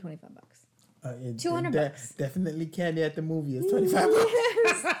 Another $25. $200. Definitely candy at the movie is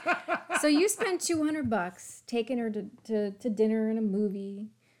 $25. So you spend $200 taking her to dinner and a movie,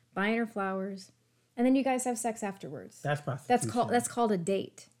 buying her flowers, and then you guys have sex afterwards. That's prostitution. That's called a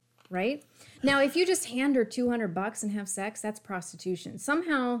date, right? Now, if you just hand her $200 and have sex, that's prostitution.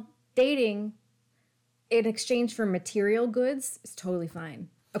 Somehow, dating in exchange for material goods is totally fine,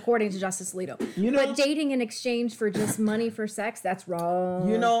 according to Justice Alito. But dating in exchange for just money for sex, that's wrong.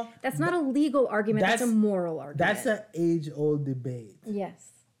 You know, that's not a legal argument. That's a moral argument. That's an age-old debate. Yes.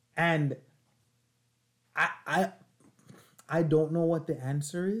 And I don't know what the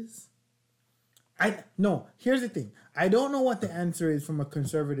answer is. Here's the thing. I don't know what the answer is from a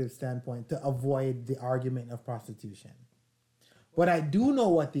conservative standpoint to avoid the argument of prostitution. But I do know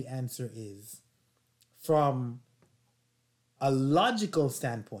what the answer is from a logical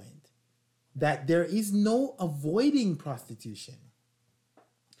standpoint, that there is no avoiding prostitution.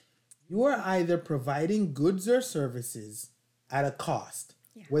 You are either providing goods or services at a cost,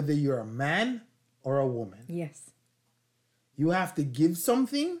 whether you're a man or a woman. Yes. You have to give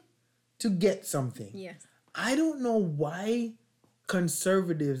something to get something. Yes. I don't know why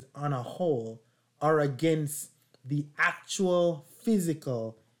conservatives on a whole are against the actual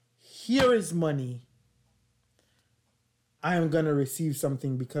physical, here is money, I am going to receive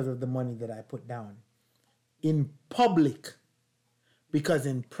something because of the money that I put down. In public, because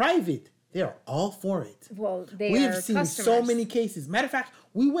in private, they're all for it. Well, We've seen so many cases. Matter of fact,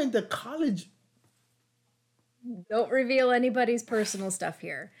 we went to college. Don't reveal anybody's personal stuff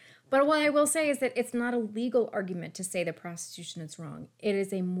here. But what I will say is that it's not a legal argument to say that prostitution is wrong. It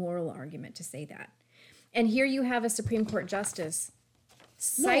is a moral argument to say that. And here you have a Supreme Court justice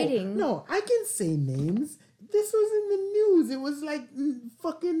citing... No, I can say names. This was in the news. It was like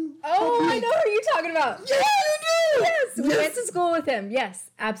fucking... Oh, public. I know who you're talking about. Yes, you do. Yes, we went to school with him. Yes,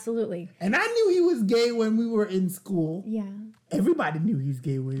 absolutely. And I knew he was gay when we were in school. Yeah. Everybody knew he's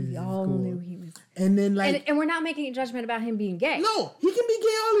gay when he was in school. We all knew he was. And then like... And we're not making a judgment about him being gay. No, he can be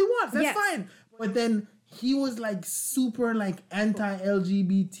gay all he wants. That's fine. But then he was like super like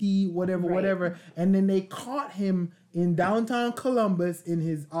anti-LGBT, whatever. And then they caught him in downtown Columbus in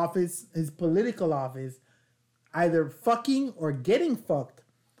his office, his political office, either fucking or getting fucked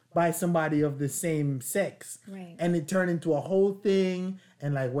by somebody of the same sex. Right. And it turned into a whole thing,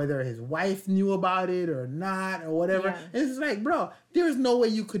 and like whether his wife knew about it or not or whatever. Yeah. And it's like, bro, there's no way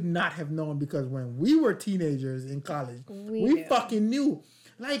you could not have known, because when we were teenagers in college, we fucking knew.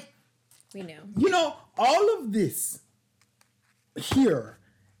 Like, we knew. You know, all of this here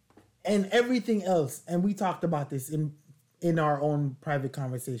and everything else, and we talked about this in our own private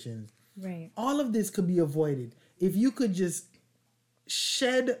conversations. Right. All of this could be avoided if you could just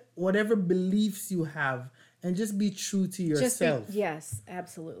shed whatever beliefs you have and just be true to yourself. Yes,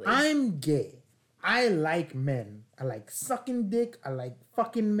 absolutely. I'm gay. I like men. I like sucking dick. I like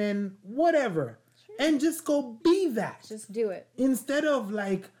fucking men, whatever. Sure. And just go be that. Just do it. Instead of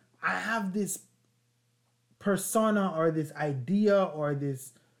like, I have this persona or this idea or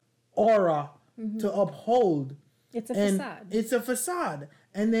this aura to uphold. It's a facade. It's a facade.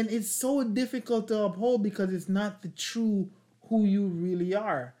 And then it's so difficult to uphold because it's not the true who you really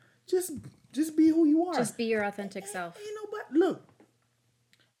are. Just be who you are. Just be your authentic self. You know, but look,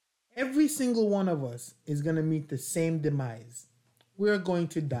 every single one of us is going to meet the same demise. We're going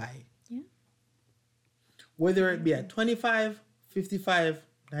to die. Yeah. Whether it be at 25, 55,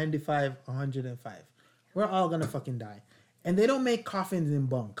 95, 105. We're all going to fucking die. And they don't make coffins in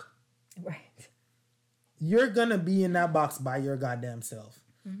bunk. Right. You're going to be in that box by your goddamn self.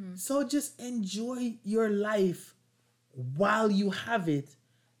 Mm-hmm. So just enjoy your life while you have it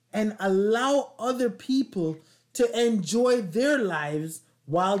and allow other people to enjoy their lives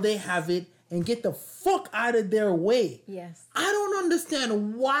while they have it and get the fuck out of their way. Yes. I don't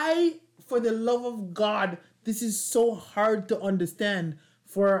understand why, for the love of God, this is so hard to understand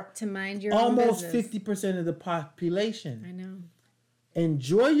for to mind your almost own business. 50% of the population. I know.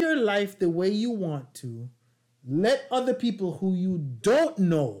 Enjoy your life the way you want to. Let other people who you don't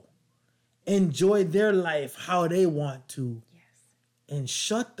know enjoy their life how they want to. Yes. And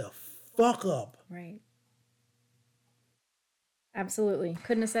shut the fuck up. Right. Absolutely.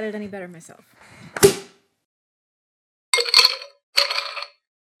 Couldn't have said it any better myself.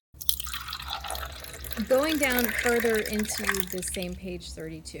 Going down further into the same page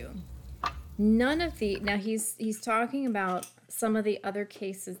 32. None of the, now he's talking about some of the other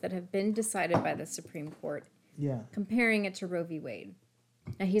cases that have been decided by the Supreme Court, Yeah. comparing it to Roe v. Wade.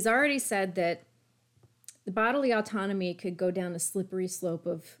 Now he's already said that the bodily autonomy could go down a slippery slope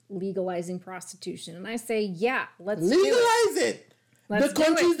of legalizing prostitution. And I say, yeah, let's do it. Legalize it. Let's The do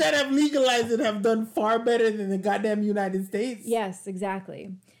countries it. that have legalized it have done far better than the goddamn United States. Yes,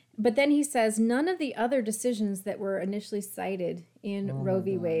 exactly. But then he says none of the other decisions that were initially cited in Roe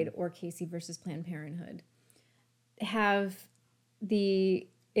v. Wade or Casey versus Planned Parenthood have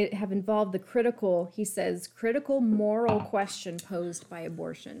involved the critical, he says, critical moral question posed by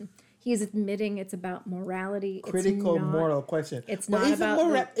abortion. He's admitting it's about morality. Critical it's not, moral question. It's But not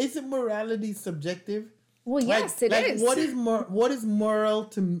about isn't morality subjective? Well, yes, it is. What is moral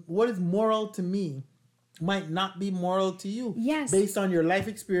to me might not be moral to you. Yes. Based on your life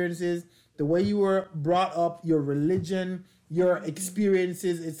experiences, the way you were brought up, your religion, your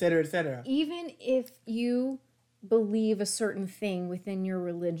experiences, etc., etc. Even if you believe a certain thing within your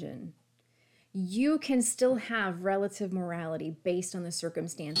religion, you can still have relative morality based on the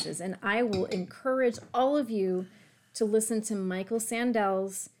circumstances. And I will encourage all of you to listen to Michael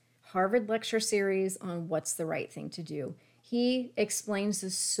Sandel's Harvard lecture series on what's the right thing to do. He explains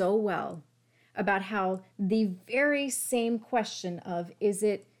this so well about how the very same question of is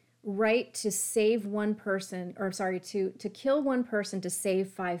it right to save one person, or sorry, to kill one person to save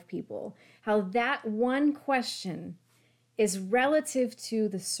 5 people, how that one question is relative to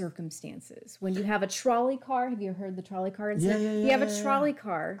the circumstances. When you have a trolley car, have you heard the trolley car incident? Yeah, you have a trolley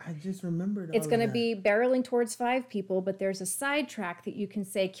car. I just remembered. It's going to be barreling towards 5 people, but there's a side track that you can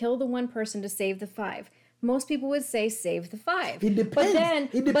say, kill the one person to save the 5. Most people would say save the 5. It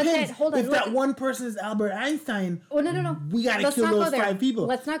depends. It depends. But then, hold on. If that one person is Albert Einstein, Oh, no. we got to Let's kill not go those there. 5 people.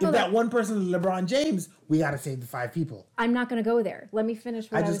 Let's not go If there. that one person is LeBron James, we got to save the 5 people. I'm not going to go there. Let me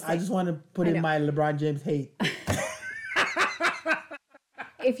finish what I was saying. I just want to put in know. my LeBron James hate.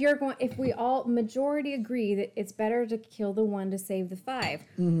 If we all majority agree that it's better to kill the one to save the 5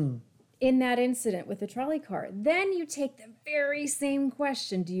 in that incident with the trolley car, then you take the very same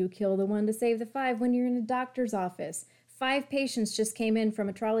question: do you kill the one to save the 5? When you're in a doctor's office, 5 patients just came in from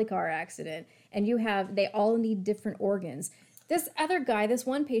a trolley car accident, and they all need different organs. This other guy, this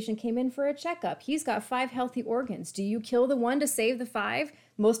one patient came in for a checkup. He's got 5 healthy organs. Do you kill the one to save the 5?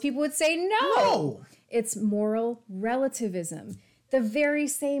 Most people would say no. No. It's moral relativism. The very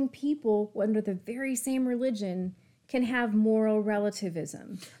same people under the very same religion can have moral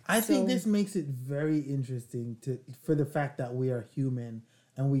relativism. I think this makes it very interesting for the fact that we are human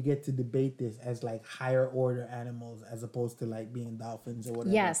and we get to debate this as like higher order animals as opposed to like being dolphins or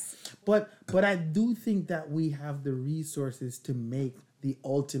whatever. Yes. But I do think that we have the resources to make the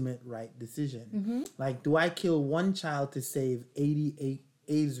ultimate right decision. Mm-hmm. Like, do I kill one child to save 88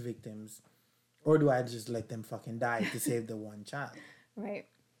 AIDS victims, or do I just let them fucking die to save the one child? Right.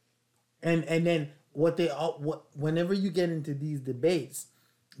 And then whenever you get into these debates,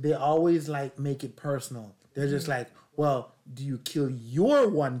 they always like make it personal. They're just like, well, do you kill your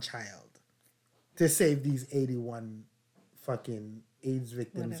one child to save these 81 fucking AIDS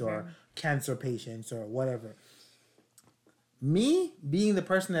victims or cancer patients or whatever? Me being the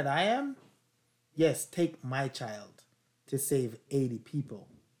person that I am, yes, take my child to save 80 people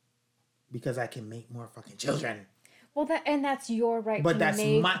because I can make more fucking children. Well, that's your right But to that's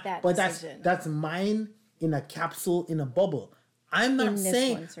make my that but decision. that's mine in a capsule, in a bubble. I'm not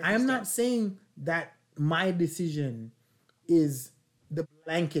saying that my decision is the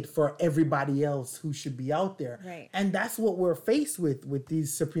blanket for everybody else who should be out there. Right. And that's what we're faced with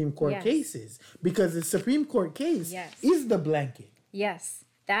these Supreme Court cases. Because the Supreme Court case is the blanket. Yes.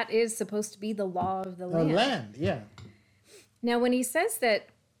 That is supposed to be the law of the The land. land, yeah. Now, when he says that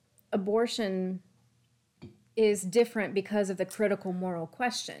abortion is different because of the critical moral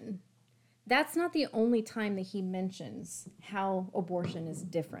question, that's not the only time that he mentions how abortion is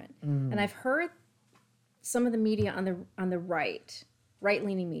different. And I've heard some of the media on the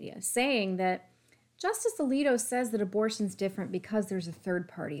right-leaning media, saying that Justice Alito says that abortion's different because there's a third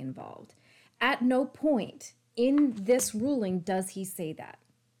party involved. At no point in this ruling does he say that.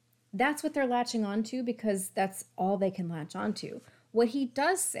 That's what they're latching onto because that's all they can latch onto. What he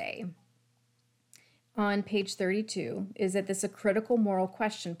does say on page 32 is that this is a critical moral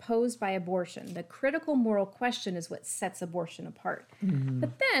question posed by abortion. The critical moral question is what sets abortion apart.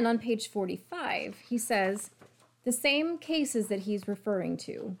 But then on page 45, he says the same cases that he's referring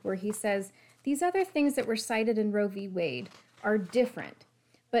to, where he says these other things that were cited in Roe v. Wade are different.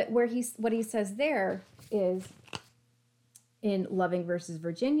 But what he says there is in Loving versus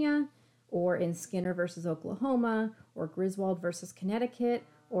Virginia, or in Skinner versus Oklahoma, or Griswold versus Connecticut,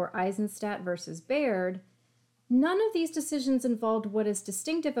 or Eisenstadt versus Baird, none of these decisions involved what is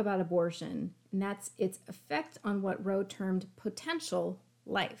distinctive about abortion, and that's its effect on what Roe termed potential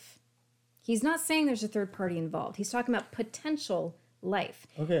life. He's not saying there's a third party involved. He's talking about potential life.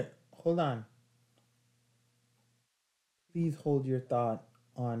 Okay, hold on. Please hold your thought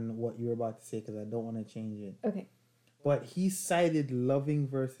on what you were about to say because I don't want to change it. Okay. But he cited Loving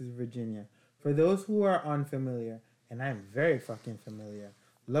versus Virginia. For those who are unfamiliar, and I'm very fucking familiar,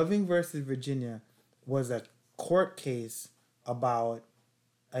 Loving versus Virginia was a court case about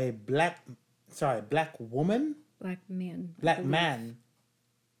a black woman? Black man. Black man.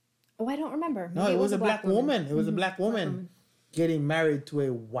 Oh, I don't remember. No, Maybe it was a black woman. It was a black woman woman. getting married to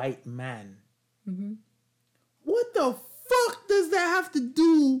a white man. Mm-hmm. What the fuck does that have to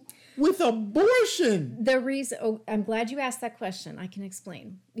do with abortion? The reason, I'm glad you asked that question. I can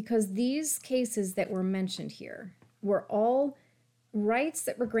explain. Because these cases that were mentioned here were all rights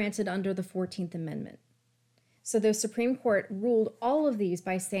that were granted under the 14th Amendment. So the Supreme Court ruled all of these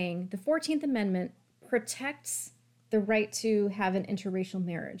by saying the 14th Amendment protects the right to have an interracial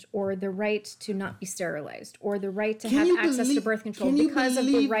marriage, or the right to not be sterilized, or the right to have access to birth control because of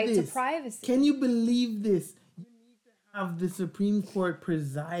the right to privacy. Can you believe this? You need to have the Supreme Court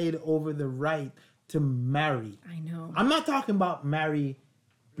preside over the right to marry. I know. I'm not talking about marry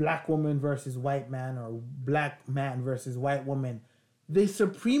black woman versus white man or black man versus white woman. The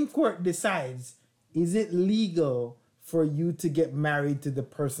Supreme Court decides, is it legal for you to get married to the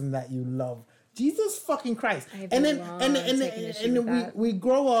person that you love? Jesus fucking Christ. And then we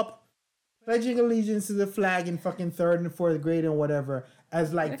grow up pledging allegiance to the flag in fucking 3rd and 4th grade and whatever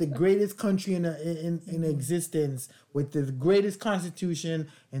as like the greatest country in existence with the greatest constitution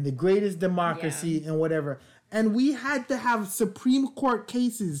and the greatest democracy and whatever. And we had to have Supreme Court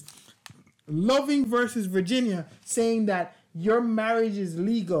cases, Loving versus Virginia, saying that your marriage is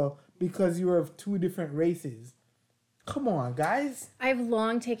legal because you're of two different races. Come on, guys. I've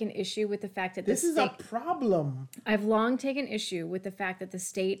long taken issue with the fact that this is a problem. I've long taken issue with the fact that the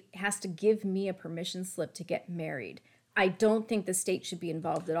state has to give me a permission slip to get married. I don't think the state should be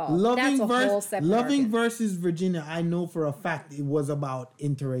involved at all. That's a whole separate Loving argument. versus Virginia, I know for a fact it was about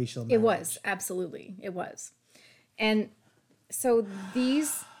interracial marriage. It was, absolutely. It was. And so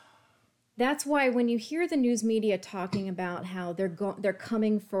that's why when you hear the news media talking about how they're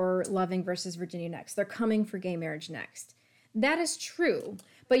coming for Loving versus Virginia next, they're coming for gay marriage next, that is true,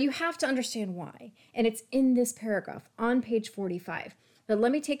 but you have to understand why. And it's in this paragraph on page 45. But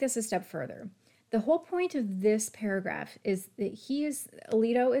let me take this a step further. The whole point of this paragraph is that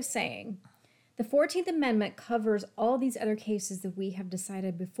Alito is saying the 14th Amendment covers all these other cases that we have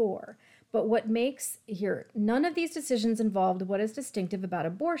decided before. But what makes here, none of these decisions involved what is distinctive about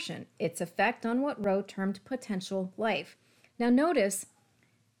abortion, its effect on what Roe termed potential life. Now notice,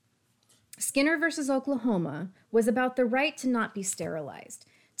 Skinner versus Oklahoma was about the right to not be sterilized.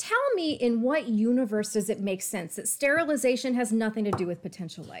 Tell me in what universe does it make sense that sterilization has nothing to do with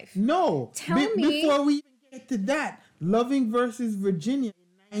potential life? No. Tell me. Before we even get to that, Loving versus Virginia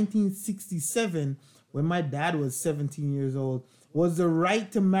in 1967, when my dad was 17 years old, was the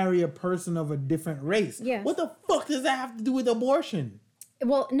right to marry a person of a different race. Yes. What the fuck does that have to do with abortion?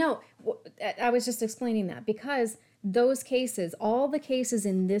 Well, no, I was just explaining that because those cases, all the cases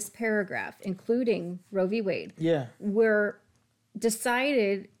in this paragraph, including Roe v. Wade, were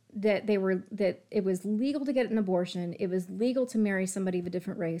decided that it was legal to get an abortion. It was legal to marry somebody of a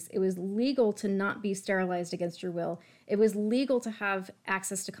different race. It was legal to not be sterilized against your will. It was legal to have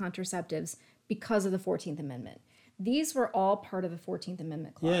access to contraceptives because of the 14th Amendment. These were all part of the 14th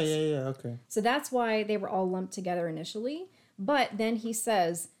Amendment clause. Okay. So that's why they were all lumped together initially. But then he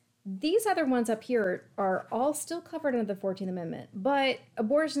says, these other ones up here are all still covered under the 14th Amendment, but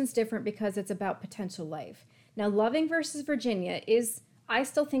abortion's different because it's about potential life. Now, Loving versus Virginia is, I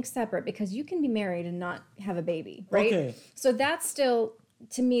still think, separate because you can be married and not have a baby, right? Okay. So that's still,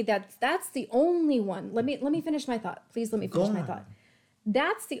 to me, that's the only one. Let me finish my thought. Please let me finish my thought.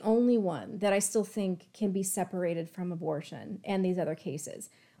 That's the only one that I still think can be separated from abortion and these other cases.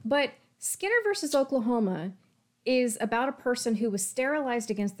 But Skinner versus Oklahoma is about a person who was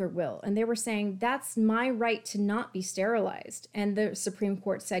sterilized against their will. And they were saying, that's my right to not be sterilized. And the Supreme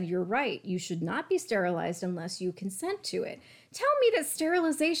Court said, you're right. You should not be sterilized unless you consent to it. Tell me that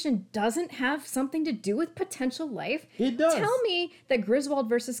sterilization doesn't have something to do with potential life. It does. Tell me that Griswold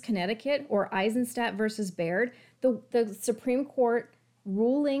versus Connecticut or Eisenstadt versus Baird, the Supreme Court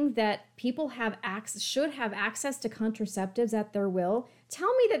ruling that people should have access to contraceptives at their will,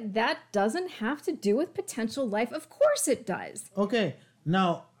 tell me that doesn't have to do with potential life. Of course it does. Okay,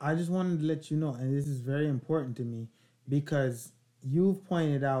 now I just wanted to let you know, and this is very important to me, because you've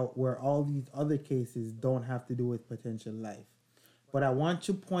pointed out where all these other cases don't have to do with potential life. But I want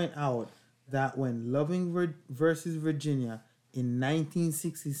to point out that when Loving versus Virginia in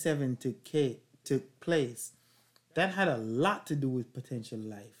 1967 took place, that had a lot to do with potential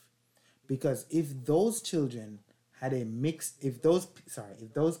life. Because if those children had a mixed, if those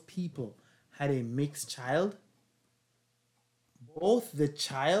people had a mixed child, both the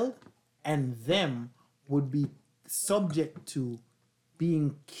child and them would be subject to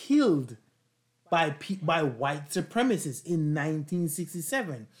being killed by white supremacists in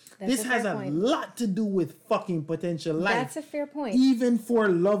 1967. This has a lot to do with fucking potential life. That's a fair point. Even for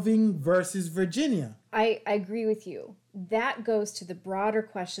Loving versus Virginia. I agree with you. That goes to the broader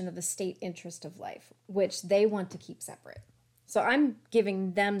question of the state interest of life, which they want to keep separate. So I'm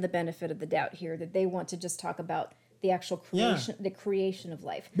giving them the benefit of the doubt here that they want to just talk about the actual creation, the creation of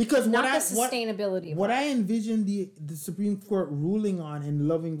life, because not the sustainability. What I envision the Supreme Court ruling on in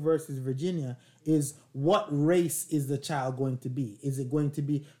Loving versus Virginia is what race is the child going to be? Is it going to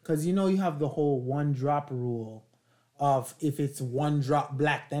be, because you have the whole 1 drop rule of if it's 1 drop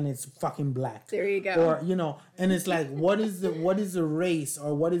black, then it's fucking black. There you go. Or and it's like what is the race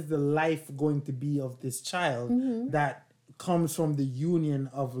or what is the life going to be of this child that comes from the union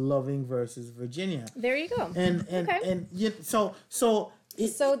of Loving versus Virginia. There you go. So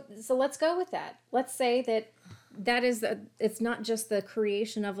let's go with that. Let's say that is it's not just the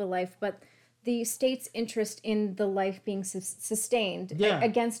creation of a life, but the state's interest in the life being sustained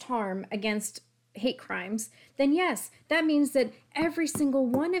against harm, against hate crimes. Then yes, that means that every single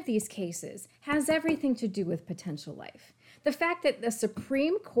one of these cases has everything to do with potential life. The fact that the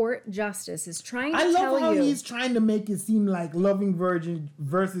Supreme Court justice is trying to tell you... I love how he's trying to make it seem like Loving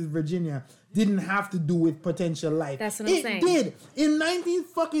versus Virginia didn't have to do with potential life. That's what I'm saying. It did. In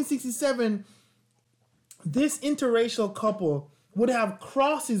 1967, this interracial couple would have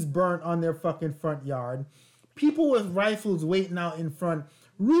crosses burnt on their fucking front yard. People with rifles waiting out in front.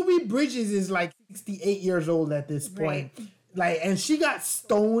 Ruby Bridges is like 68 years old at this point. Right. And she got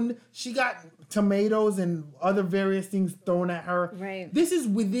stoned. She got tomatoes and other various things thrown at her. Right. This is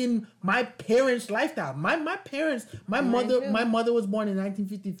within my parents' lifestyle. My mother was born in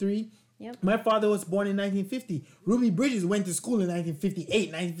 1953. Yep. My father was born in 1950. Ruby Bridges went to school in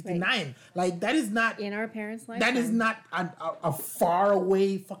 1958, 1959. Right. Like, that is not... in our parents' lifetime. That is not a far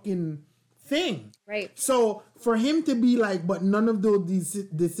away fucking thing. Right. So, for him to be like, but none of those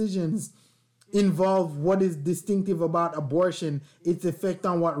decisions involve what is distinctive about abortion, its effect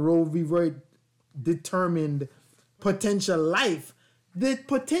on what Roe v. Wade determined potential life. The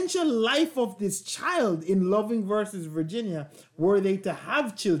potential life of this child in Loving versus Virginia, were they to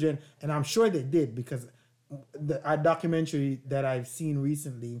have children, and I'm sure they did, because a documentary that I've seen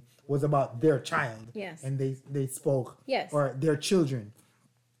recently was about their child. Yes. And they spoke. Yes. Or their children.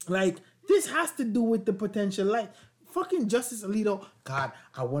 Like, this has to do with the potential life. Fucking Justice Alito. God,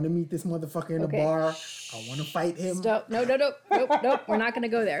 I want to meet this motherfucker in a bar. I want to fight him. Stop. No. We're not going to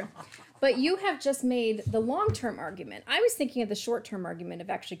go there. But you have just made the long-term argument. I was thinking of the short-term argument of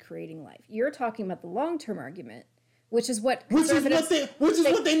actually creating life. You're talking about the long-term argument, which is what what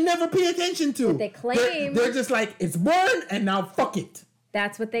they never pay attention to. What they claim. They're just like, it's born and now fuck it.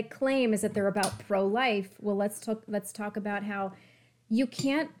 That's what they claim, is that they're about pro-life. Well, let's talk about how you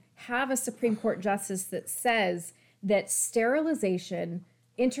can't have a Supreme Court justice that says that sterilization,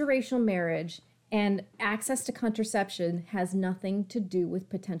 interracial marriage, and access to contraception has nothing to do with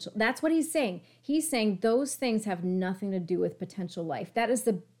potential. That's what he's saying. He's saying those things have nothing to do with potential life. That is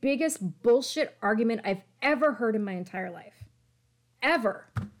the biggest bullshit argument I've ever heard in my entire life. Ever.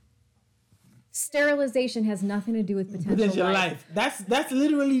 Sterilization has nothing to do with potential life. That's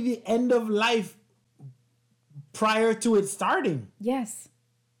literally the end of life prior to it starting. Yes.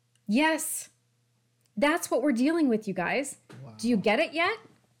 That's what we're dealing with, you guys. Wow. Do you get it yet?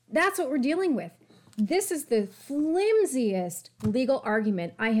 That's what we're dealing with. This is the flimsiest legal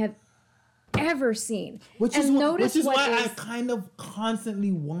argument I have ever seen. Which is why I kind of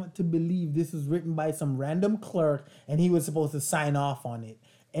constantly want to believe this was written by some random clerk and he was supposed to sign off on it,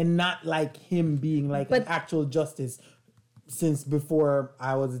 and not like him being like an actual justice since before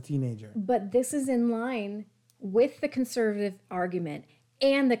I was a teenager. But this is in line with the conservative argument.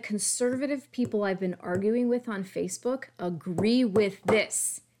 And the conservative people I've been arguing with on Facebook agree with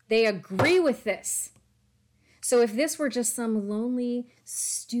this. They agree with this. So if this were just some lonely,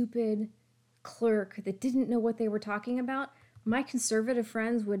 stupid clerk that didn't know what they were talking about, My conservative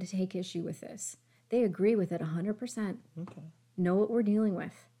friends would take issue with this. They agree with it 100%. Okay. Know what we're dealing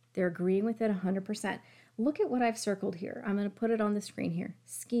with. They're agreeing with it 100%. Look at what I've circled here. I'm going to put it on the screen here.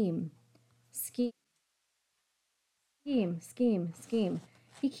 Scheme. Scheme. Scheme. Scheme. Scheme.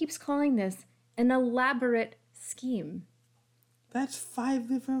 He keeps calling this an elaborate scheme. That's 5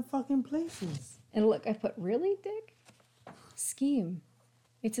 different fucking places. And look, I put, really, Dick? Scheme.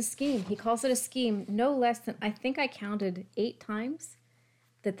 It's a scheme. He calls it a scheme no less than, I think I counted 8 times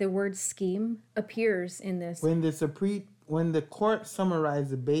that the word scheme appears in this. When the court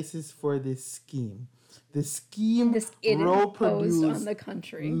summarized the basis for this scheme, the scheme It Roe imposed on produced the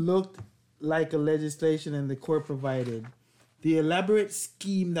country. looked like a legislation and the court provided. The elaborate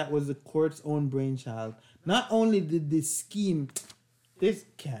scheme that was the court's own brainchild. Not only did this scheme, this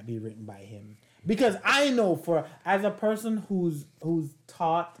can't be written by him. Because I know as a person who's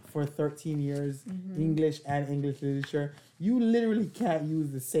taught for 13 years English and English literature, you literally can't use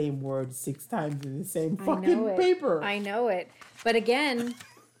the same word 6 times in the same fucking paper. I know it. But again,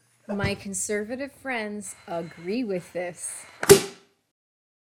 my conservative friends agree with this.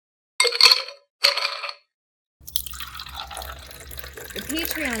 The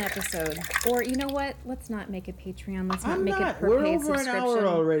Patreon episode. Or you know what? Let's not make a Patreon. Let's not make it per We're paid over subscription. an hour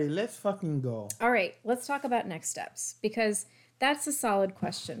already. Let's fucking go. All right, let's talk about next steps because that's a solid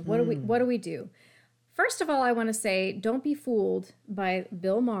question. What do we do? First of all, I want to say don't be fooled by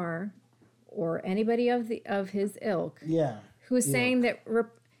Bill Maher or anybody of his ilk. Yeah. Who is saying that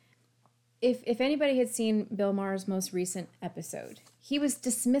if anybody had seen Bill Maher's most recent episode, he was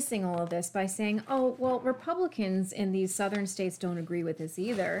dismissing all of this by saying, "Oh, well, Republicans in these southern states don't agree with this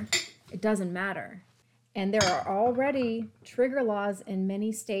either. It doesn't matter." And there are already trigger laws in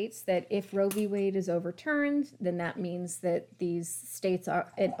many states that if Roe v. Wade is overturned, then that means that these states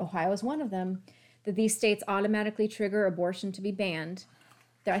are, and Ohio is one of them, that these states automatically trigger abortion to be banned.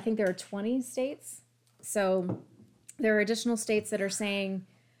 I think there are 20 states. So there are additional states that are saying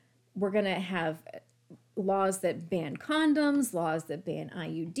we're going to have laws that ban condoms, laws that ban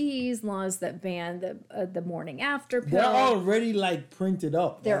IUDs, laws that ban the morning after pill. They're already printed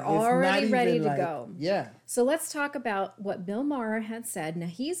up. They're already ready to go. Yeah. So let's talk about what Bill Maher had said. Now,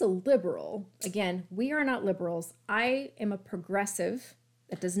 he's a liberal. Again, we are not liberals. I am a progressive.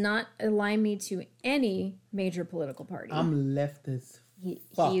 That does not align me to any major political party. I'm leftist. He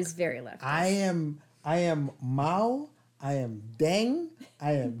is very leftist. I am Mao. I am Deng.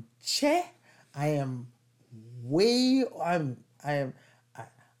 I am Che. I am way. I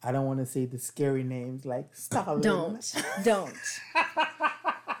don't want to say the scary names like Stalin. Don't.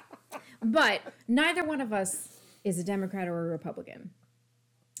 But neither one of us is a Democrat or a Republican.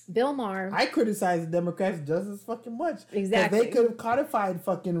 Bill Maher. I criticize the Democrats just as fucking much. Exactly. They could have codified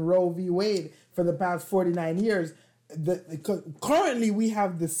fucking Roe v. Wade for the past 49 years. Currently, we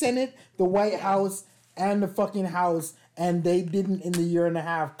have the Senate, the White House, and the fucking House, and they didn't in the year and a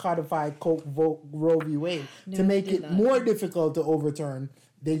half codify Roe v. Wade to make it more difficult to overturn.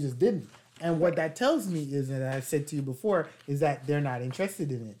 They just didn't. And what that tells me is, and I said to you before, is that they're not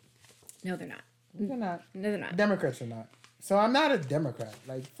interested in it. No, they're not. They're not. No, they're not. Democrats are not. So I'm not a Democrat.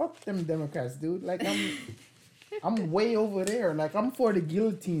 Fuck them Democrats, dude. I'm way over there. I'm for the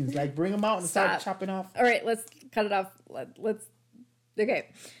guillotines. Bring them out and start chopping off. All right, let's cut it off. Okay.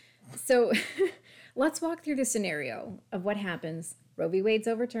 So let's walk through the scenario of what happens. Roe v. Wade's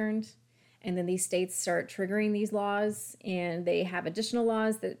overturned, and then these states start triggering these laws, and they have additional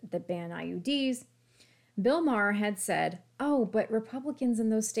laws that ban IUDs. Bill Maher had said, oh, but Republicans in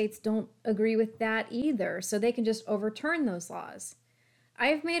those states don't agree with that either, so they can just overturn those laws.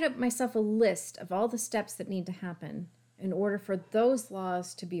 I've made up myself a list of all the steps that need to happen in order for those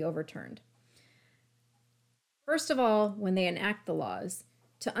laws to be overturned. First of all, when they enact the laws,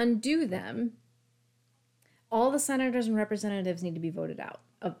 to undo them, all the senators and representatives need to be voted out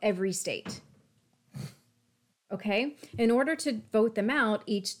of every state. Okay? In order to vote them out,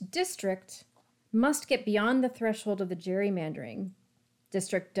 each district must get beyond the threshold of the gerrymandering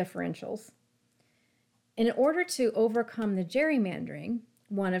district differentials. In order to overcome the gerrymandering,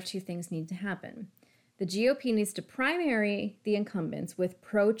 one of two things need to happen. The GOP needs to primary the incumbents with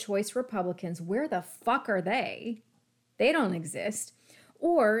pro-choice Republicans. Where the fuck are they? They don't exist.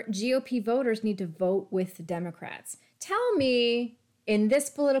 Or GOP voters need to vote with Democrats. Tell me, in this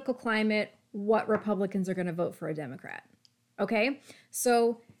political climate, what Republicans are going to vote for a Democrat. Okay?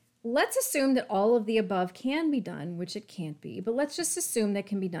 So let's assume that all of the above can be done, which it can't be, but let's just assume that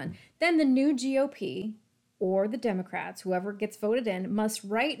can be done. Then the new GOP, or the Democrats, whoever gets voted in, must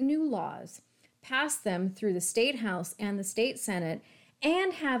write new laws, pass them through the state house and the state senate,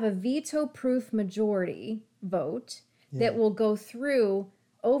 and have a veto-proof majority vote that will go through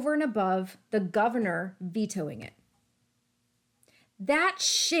over and above the governor vetoing it. That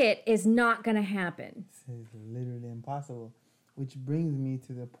shit is not going to happen. This is literally impossible. Which brings me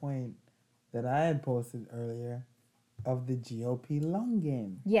to the point that I had posted earlier of the GOP long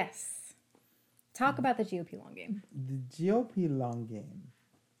game. Yes. Talk about the GOP long game. The GOP long game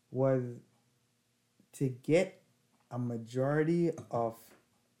was to get a majority of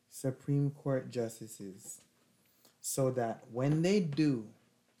Supreme Court justices so that when they do,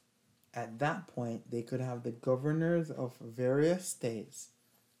 at that point, they could have the governors of various states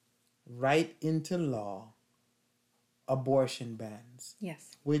write into law abortion bans,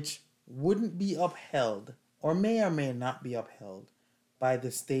 Yes. which wouldn't be upheld or may not be upheld by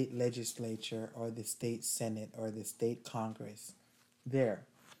the state legislature or the state senate or the state congress there.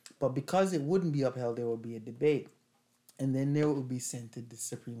 But because it wouldn't be upheld, there would be a debate. And then there would be sent to the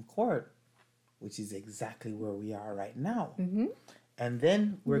Supreme Court, which is exactly where we are right now. Mm-hmm. And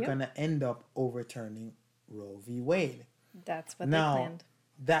then we're Yep. going to end up overturning Roe v. Wade. That's what Now, they planned.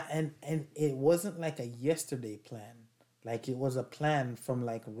 that and it wasn't like a yesterday plan. Like it was a plan from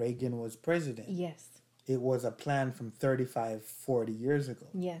like Reagan was president. Yes. It was a plan from 35, 40 years ago.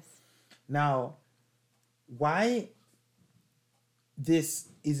 Yes. Now, why this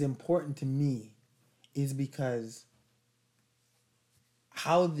is important to me is because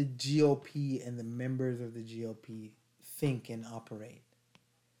how the GOP and the members of the GOP think and operate.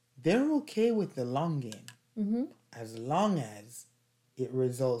 They're okay with the long game Mm-hmm. as long as it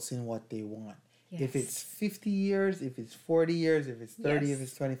results in what they want. If Yes. it's 50 years, if it's 40 years, if it's 30, Yes. if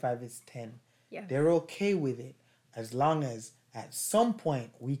it's 25, it's 10. Yeah. They're okay with it as long as at some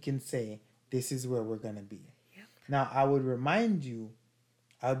point we can say this is where we're going to be. Yep. Now, I would remind you,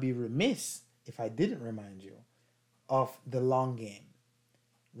 I would be remiss if I didn't remind you of the long game.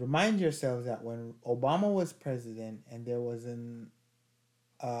 Remind yourselves that when Obama was president and there was a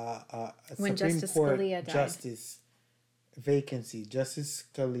When Supreme Justice Court Scalia died. justice vacancy, Justice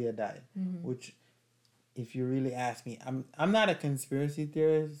Scalia died, Mm-hmm. which, if you really ask me, I'm not a conspiracy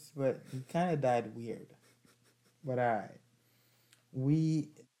theorist, but he kind of died weird. But all right,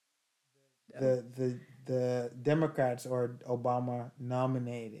 the Democrats or Obama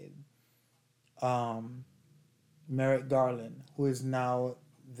nominated Merrick Garland, who is now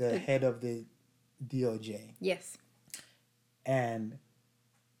the head of the DOJ. Yes. And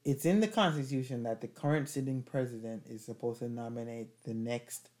it's in the Constitution that the current sitting president is supposed to nominate the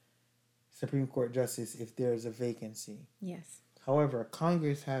next Supreme Court justice if there's a vacancy. Yes. However,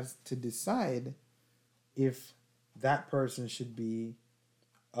 Congress has to decide if that person should be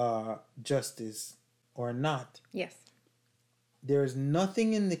justice or not. Yes. There's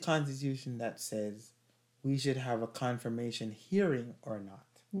nothing in the Constitution that says we should have a confirmation hearing or not.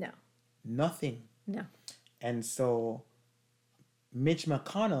 No. Nothing. No. And so Mitch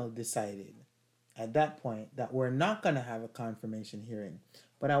McConnell decided at that point that we're not going to have a confirmation hearing.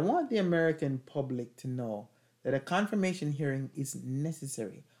 But I want the American public to know that a confirmation hearing is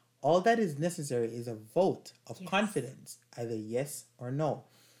necessary. All that is necessary is a vote of Yes. confidence, either yes or no.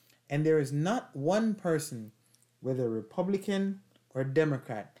 And there is not one person, whether Republican or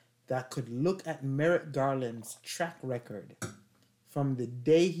Democrat, that could look at Merrick Garland's track record from the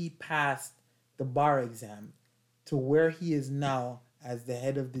day he passed the bar exam to where he is now as the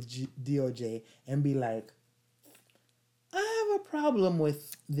head of the DOJ and be like, I have a problem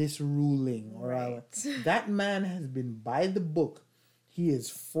with this ruling. Right. That man has been by the book. He is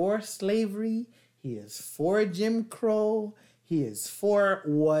for slavery. He is for Jim Crow. He is for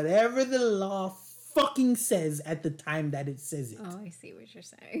whatever the law fucking says at the time that it says it. Oh, I see what you're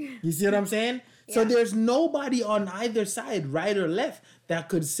saying. You see what I'm saying? So Yeah. there's nobody on either side, right or left, that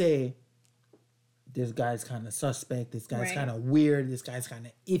could say, this guy's kind of suspect, this guy's Right. kind of weird, this guy's kind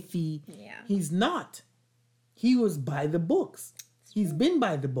of iffy. Yeah. He's not. He was by the books. He's been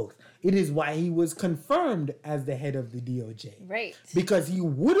by the books. It is why he was confirmed as the head of the DOJ. Right. Because he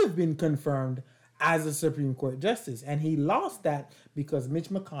would have been confirmed as a Supreme Court justice. And he lost that because Mitch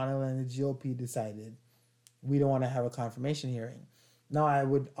McConnell and the GOP decided we don't want to have a confirmation hearing. Now, I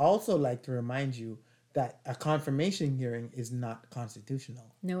would also like to remind you that a confirmation hearing is not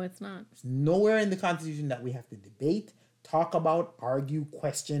constitutional. No, it's not. It's nowhere in the Constitution that we have to debate, talk about, argue,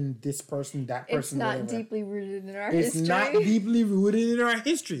 question this person, that person. It's not whatever. deeply rooted in our It's history. not deeply rooted in our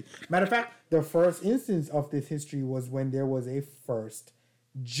history. Matter of fact, the first instance of this history was when there was a first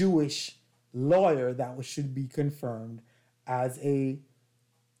Jewish lawyer that should be confirmed as a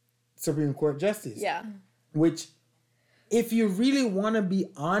Supreme Court justice. Yeah. Which, if you really want to be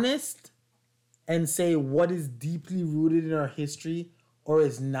honest and say what is deeply rooted in our history or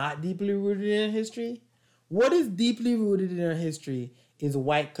is not deeply rooted in our history, What is deeply rooted in our history is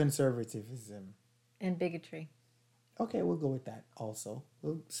white conservatism. And bigotry. Okay, we'll go with that also.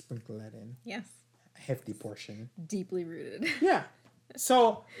 We'll sprinkle that in. Yes. A hefty portion. Deeply rooted. Yeah.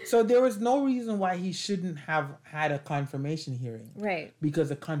 So there was no reason why he shouldn't have had a confirmation hearing. Right.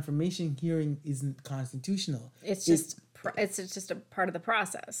 Because a confirmation hearing isn't constitutional. It's just a part of the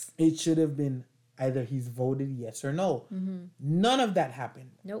process. It should have been either he's voted yes or no. Mm-hmm. None of that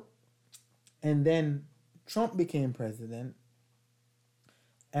happened. Nope. And then Trump became president.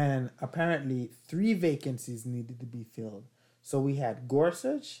 And apparently 3 vacancies needed to be filled. So we had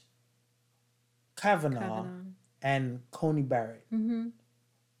Gorsuch, Kavanaugh. And Coney Barrett. Mm-hmm.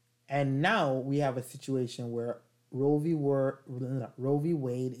 And now we have a situation where Roe v.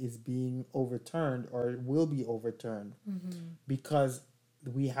 Wade is being overturned or will be overturned because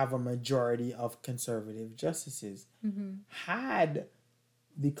we have a majority of conservative justices. Had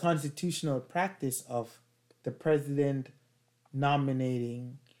the constitutional practice of the president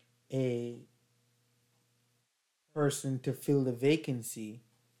nominating a person to fill the vacancy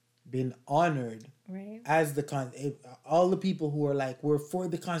been honored, right, as all the people who are like, we're for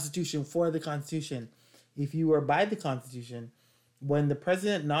the Constitution, if you are by the Constitution, when the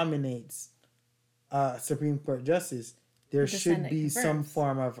president nominates a Supreme Court justice, there should be some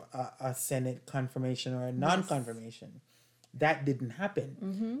form of a Senate confirmation or a non-confirmation. That didn't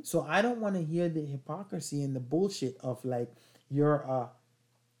happen. So I don't want to hear the hypocrisy and the bullshit of like, you're a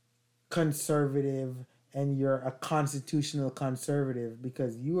conservative and you're a constitutional conservative,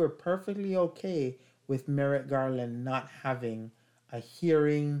 because you are perfectly okay with Merrick Garland not having a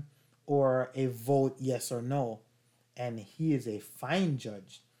hearing or a vote yes or no. And he is a fine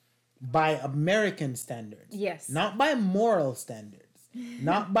judge by American standards. Yes. Not by moral standards.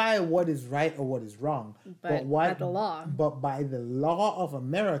 Not by what is right or what is wrong. But by the law. But by the law of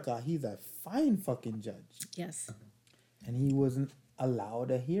America, he's a fine fucking judge. Yes. And he wasn't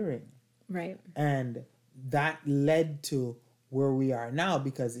allowed a hearing. Right. And that led to where we are now,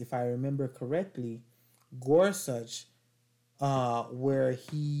 because if I remember correctly, Gorsuch, where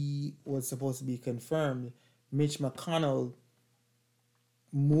he was supposed to be confirmed, Mitch McConnell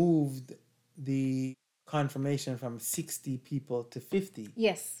moved the confirmation from 60 people to 50.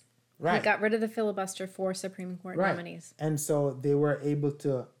 Yes. Right. He got rid of the filibuster for Supreme Court nominees. And so they were able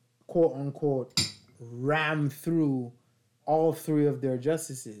to, quote unquote, ram through all 3 of their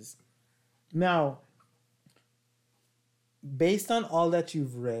justices. Now, based on all that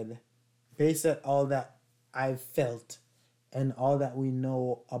you've read, based on all that I've felt, and all that we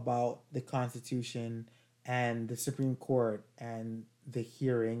know about the Constitution and the Supreme Court and the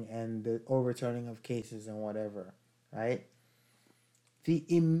hearing and the overturning of cases and whatever, right? The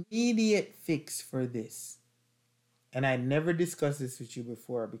immediate fix for this, and I never discussed this with you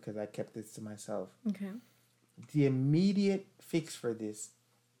before because I kept this to myself. Okay. The immediate fix for this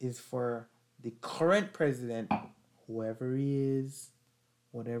is for the current president, whoever he is,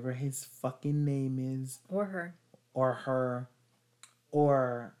 whatever his fucking name is, or her,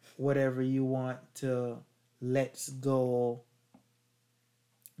 or whatever you want to let's go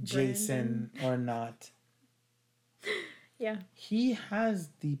Jason or not. Yeah. He has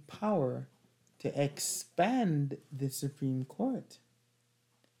the power to expand the Supreme Court.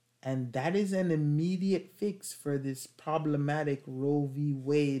 And that is an immediate fix for this problematic Roe v.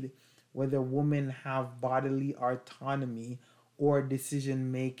 Wade, whether women have bodily autonomy or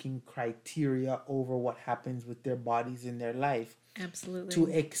decision-making criteria over what happens with their bodies in their life. Absolutely. To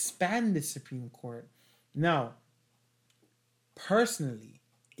expand the Supreme Court. Now, personally,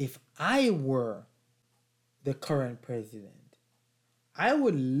 if I were the current president, I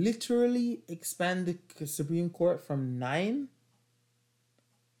would literally expand the Supreme Court from 9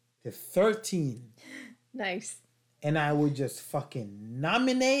 to 13. Nice. And I would just fucking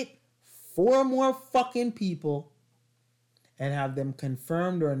nominate 4 more fucking people and have them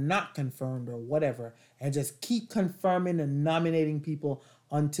confirmed or not confirmed or whatever, and just keep confirming and nominating people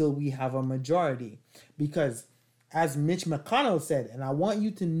until we have a majority. Because as Mitch McConnell said, and I want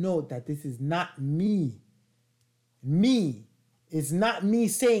you to note that this is not me. It's not me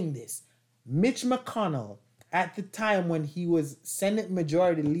saying this. Mitch McConnell, at the time when he was Senate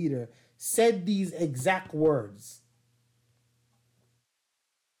Majority Leader, said these exact words.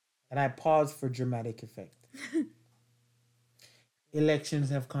 And I paused for dramatic effect. Elections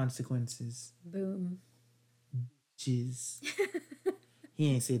have consequences. Boom. Bitches.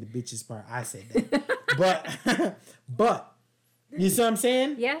 He ain't say the bitches part. I said that. but, you see what I'm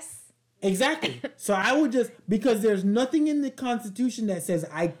saying? Yes. Exactly. So I would just, because there's nothing in the Constitution that says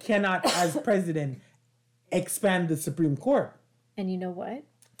I cannot, as president, expand the Supreme Court. And you know what?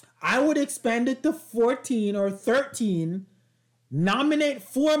 I would expand it to 14 or 13, nominate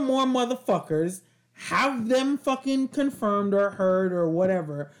 4 more motherfuckers, have them fucking confirmed or heard or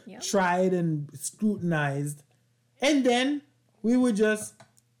whatever, Yep. tried and scrutinized, and then we would just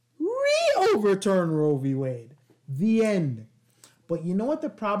re-overturn Roe v. Wade. The end. But you know what the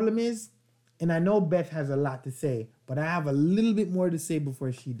problem is? And I know Beth has a lot to say, but I have a little bit more to say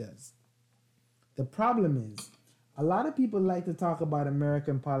before she does. The problem is, a lot of people like to talk about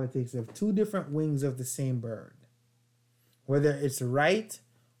American politics of 2 different wings of the same bird. Whether it's right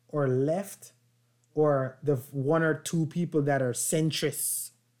or left, or the 1 or 2 people that are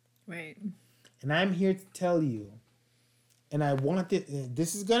centrists. Right. And I'm here to tell you, and I want it,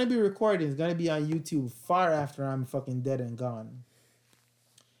 this is going to be recorded, it's going to be on YouTube far after I'm fucking dead and gone.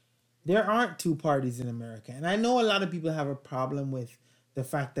 There aren't 2 parties in America. And I know a lot of people have a problem with the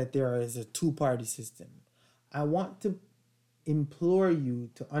fact that there is a 2-party system. I want to implore you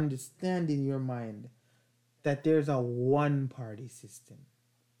to understand in your mind that there's a 1-party system.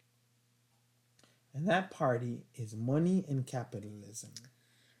 And that party is money and capitalism.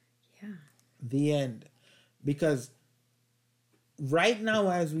 Yeah. The end. Because right now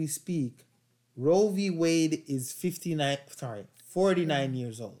as we speak, Roe v. Wade is 49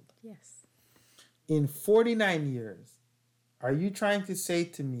 years old. Yes. In 49 years, are you trying to say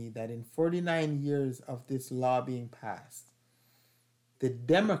to me that in 49 years of this law being passed, the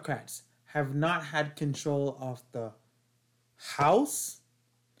Democrats have not had control of the House,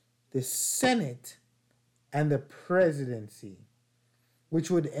 the Senate, and the presidency, which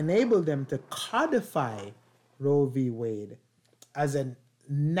would enable them to codify Roe v. Wade as a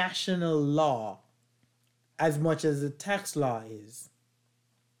national law as much as the tax law is?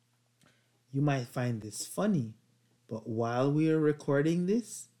 You might find this funny, but while we are recording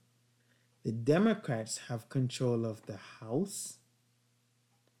this, the Democrats have control of the House,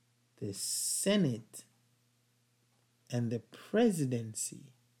 the Senate, and the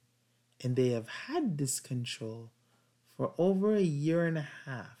presidency. And they have had this control for over 1.5 years.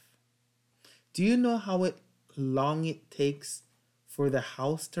 Do you know how long it takes for the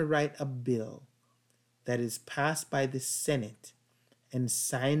House to write a bill that is passed by the Senate and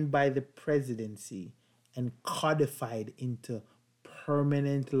signed by the presidency and codified into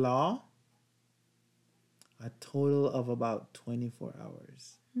permanent law? A total of about 24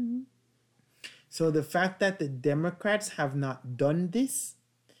 hours. Mm-hmm. So the fact that the Democrats have not done this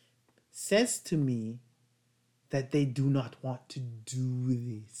says to me that they do not want to do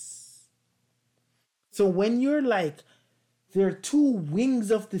this. So when you're like, there are 2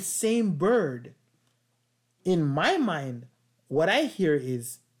 wings of the same bird, in my mind, what I hear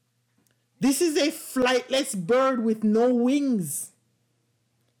is, this is a flightless bird with no wings.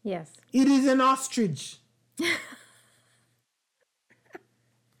 Yes. It is an ostrich.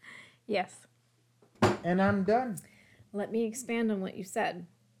 Yes. And I'm done. Let me expand on what you said.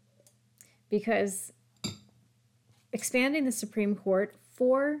 Because expanding the Supreme Court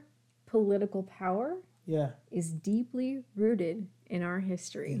for political power Yeah. is deeply rooted in our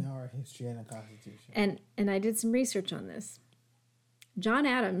history. In our history and the Constitution. And I did some research on this. John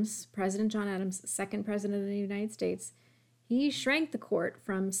Adams, President John Adams, second president of the United States, he shrank the court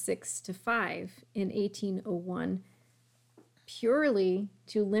from 6 to 5 in 1801 purely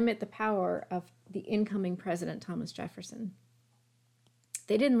to limit the power of the incoming president, Thomas Jefferson.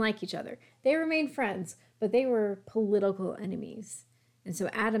 They didn't like each other. They remained friends, but they were political enemies. And so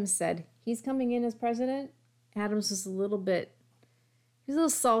Adams said, he's coming in as president. Adams was a little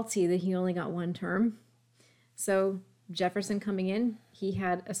salty that he only got 1 term. So Jefferson coming in, he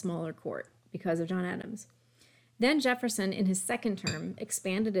had a smaller court because of John Adams. Then Jefferson, in his second term,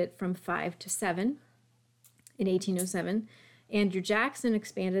 expanded it from 5 to 7 in 1807. Andrew Jackson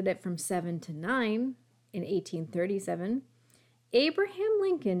expanded it from 7 to 9 in 1837. Abraham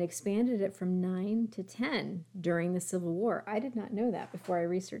Lincoln expanded it from 9 to 10 during the Civil War. I did not know that before I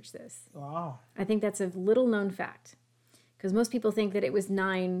researched this. Wow. I think that's a little known fact because most people think that it was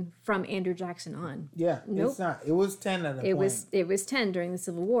 9 from Andrew Jackson on. Yeah, Nope. It's not. It was 10 at a point. It was 10 during the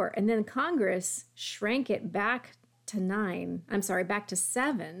Civil War. And then Congress shrank it back to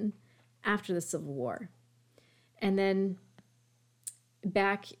 7 after the Civil War. And then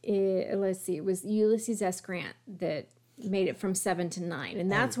it was Ulysses S. Grant that made it from 7 to 9.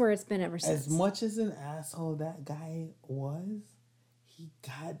 And that's where it's been ever since. As much as an asshole that guy was,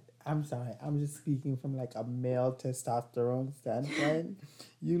 I'm sorry, I'm just speaking from like a male testosterone standpoint.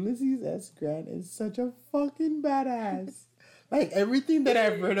 Ulysses S. Grant is such a fucking badass. Like, everything that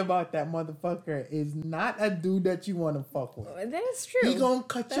I've read about that motherfucker is not a dude that you want to fuck with. That's true. He gonna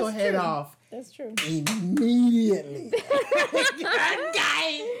cut your head off That's true. immediately. That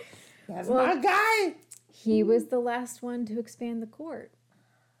guy That's Well, my guy. he was the last one to expand the court.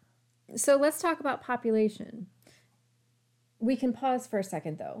 So let's talk about population. We can pause for a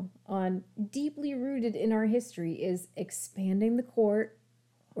second, though, on deeply rooted in our history is expanding the court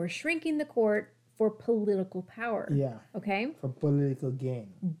or shrinking the court for political power. Yeah. Okay? For political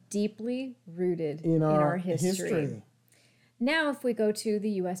gain. Deeply rooted In our history. Now, if we go to the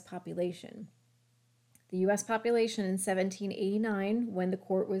U.S. population, the U.S. population in 1789, when the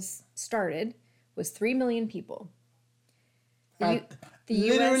court was started, was 3 million people. The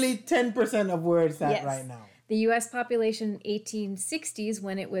Literally 10% of where it's at Yes. right now. The U.S. population in 1860s,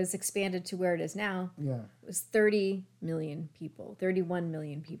 when it was expanded to where it is now, Yeah. was 30 million people, 31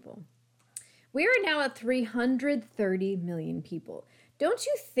 million people. We are now at 330 million people. Don't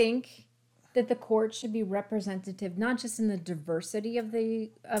you think that the court should be representative, not just in the diversity of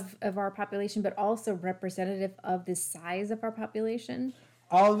of our population, but also representative of the size of our population?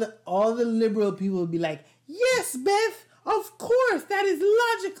 All the liberal people will be like, yes, Beth, of course, that is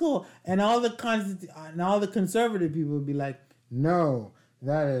logical. And all the conservative people will be like, no,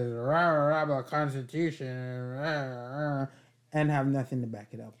 that is rah Constitution, rah, and have nothing to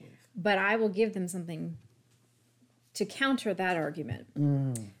back it up with. But I will give them something to counter that argument.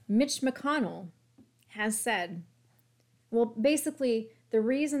 Mitch McConnell has said, well, basically, the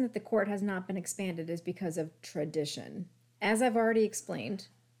reason that the court has not been expanded is because of tradition. As I've already explained,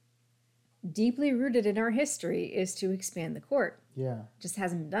 deeply rooted in our history is to expand the court. Yeah. Just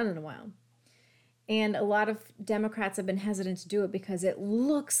hasn't been done in a while. And a lot of Democrats have been hesitant to do it because it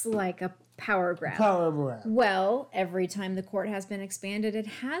looks like a power grab. Power grab. Well, every time the court has been expanded, it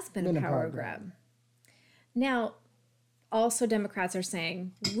has been a power grab. Now, also Democrats are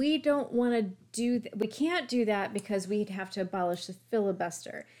saying, we don't want to do we can't do that because we'd have to abolish the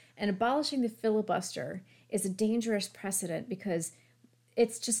filibuster. And abolishing the filibuster is a dangerous precedent because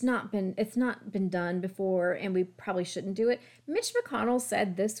it's not been done before, and we probably shouldn't do it. Mitch McConnell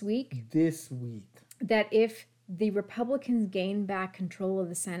said this week that if the Republicans gain back control of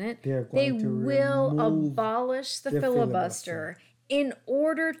the Senate, they will abolish the filibuster in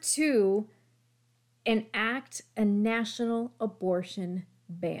order to enact a national abortion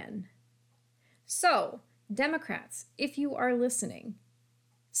ban. So, Democrats, if you are listening,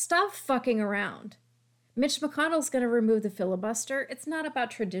 stop fucking around. Mitch McConnell's going to remove the filibuster. It's not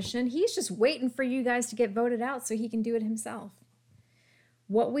about tradition. He's just waiting for you guys to get voted out so he can do it himself.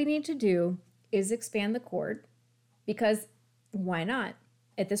 What we need to do is expand the court because why not?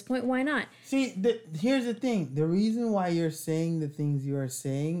 At this point, why not? See, here's the thing. The reason why you're saying the things you are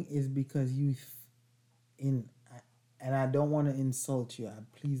saying is because and I don't want to insult you.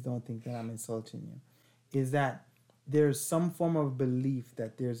 Please don't think that I'm insulting you. Is that there's some form of belief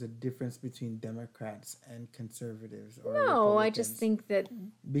that there's a difference between Democrats and conservatives. Or no, Republicans. I just think that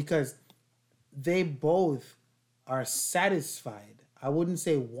because they both are satisfied. I wouldn't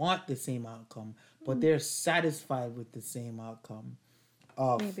say want the same outcome, but they're satisfied with the same outcome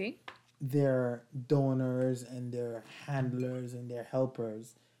of maybe their donors and their handlers and their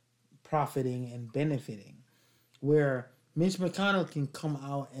helpers profiting and benefiting. Where Mitch McConnell can come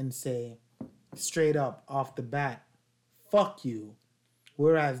out and say straight up off the bat, fuck you.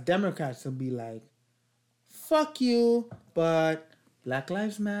 Whereas Democrats will be like, fuck you, but Black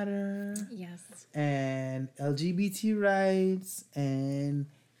Lives Matter. yes. And LGBT rights and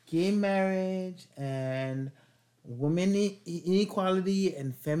gay marriage and women inequality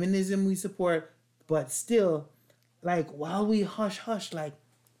and feminism we support. But still, like, while we hush, like,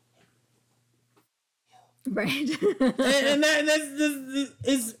 right. and that's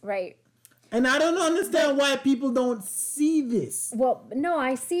is right. And I don't understand why people don't see this. Well, no,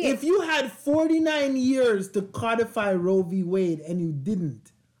 I see it. If you had 49 years to codify Roe v. Wade and you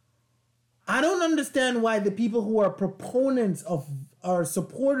didn't, I don't understand why the people who are proponents of or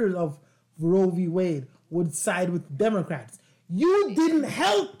supporters of Roe v. Wade would side with Democrats. You didn't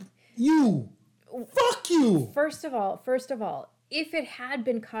help you. Fuck you. First of all, if it had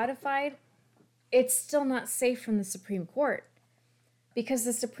been codified, it's still not safe from the Supreme Court. Because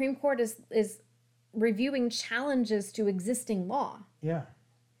the Supreme Court is reviewing challenges to existing law. Yeah.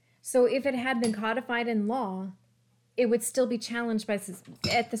 So if it had been codified in law, it would still be challenged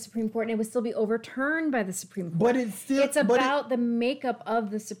at the Supreme Court, and it would still be overturned by the Supreme Court. But it's about the makeup of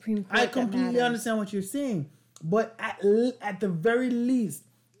the Supreme Court. I completely understand what you're saying, but at the very least,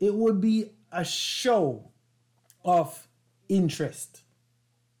 it would be a show of interest.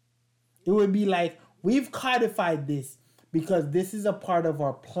 It would be like, we've codified this because this is a part of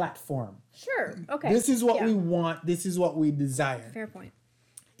our platform. Sure. Okay. This is what we want. This is what we desire. Fair point.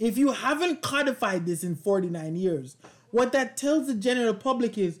 If you haven't codified this in 49 years, what that tells the general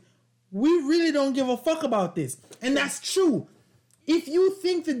public is we really don't give a fuck about this. And that's true. If you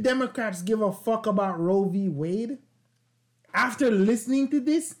think the Democrats give a fuck about Roe v. Wade, after listening to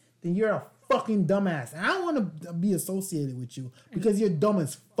this, then you're a fucking dumbass. And I don't want to be associated with you because you're dumb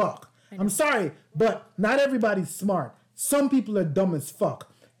as fuck. I'm sorry, but not everybody's smart. Some people are dumb as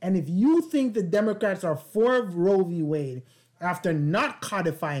fuck. And if you think the Democrats are for Roe v. Wade after not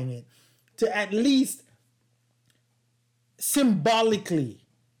codifying it, to at least symbolically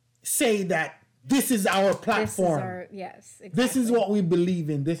say that this is our platform. Yes, exactly. This is what we believe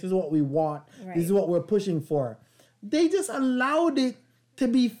in. This is what we want. Right. This is what we're pushing for. They just allowed it to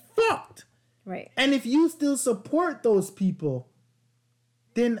be fucked. Right. And if you still support those people,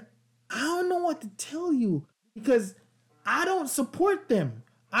 then I don't know what to tell you, because I don't support them.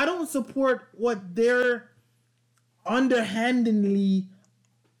 I don't support what they're underhandedly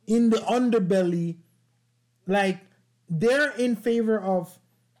in the underbelly. Like, they're in favor of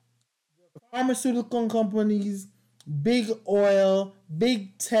pharmaceutical companies, big oil,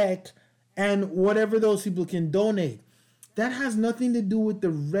 big tech, and whatever those people can donate. That has nothing to do with the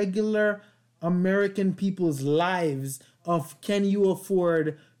regular American people's lives of, can you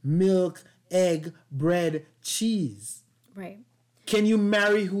afford milk, egg, bread, cheese? Right. Can you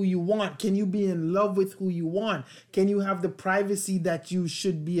marry who you want? Can you be in love with who you want? Can you have the privacy that you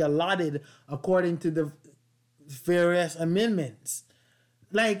should be allotted according to the various amendments?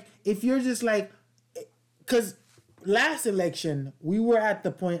 Like, if you're just like, because last election, we were at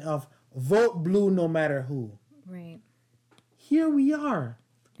the point of vote blue no matter who. Right. Here we are.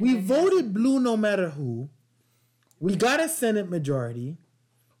 We voted blue no matter who. We got a Senate majority.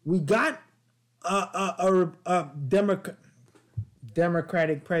 We got a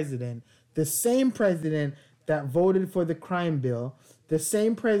Democratic president. The same president that voted for the crime bill. The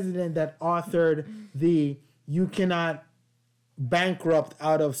same president that authored the you cannot bankrupt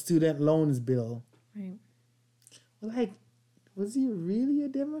out of student loans bill. Right. Like, was he really a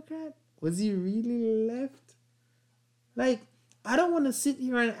Democrat? Was he really left? Like, I don't want to sit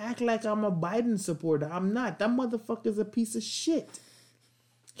here and act like I'm a Biden supporter. I'm not. That motherfucker's a piece of shit.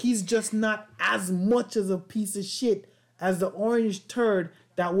 He's just not as much as a piece of shit as the orange turd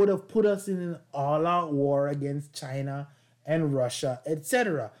that would have put us in an all-out war against China and Russia,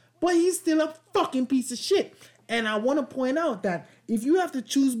 etc. But he's still a fucking piece of shit. And I want to point out that if you have to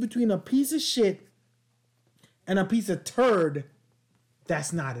choose between a piece of shit and a piece of turd,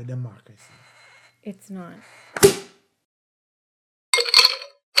 that's not a democracy. It's not.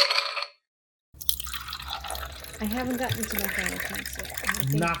 I haven't gotten to my final points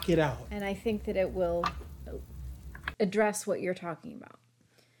yet. Knock it out. And I think that it will address what you're talking about.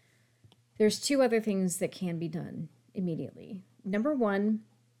 There's two other things that can be done immediately. Number one,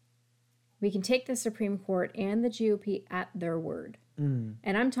 we can take the Supreme Court and the GOP at their word. And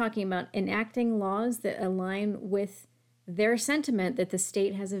I'm talking about enacting laws that align with their sentiment that the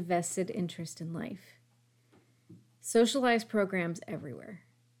state has a vested interest in life. Socialized programs everywhere.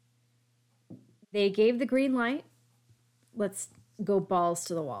 They gave the green light. Let's go balls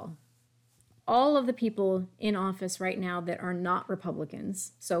to the wall. All of the people in office right now that are not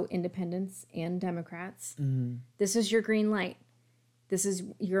Republicans, so independents and Democrats, this is your green light. This is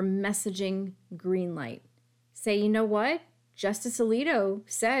your messaging green light. Say, you know what? Justice Alito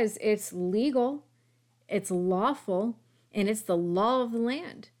says it's legal, it's lawful, and it's the law of the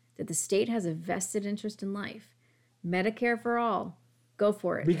land that the state has a vested interest in life. Medicare for all. Go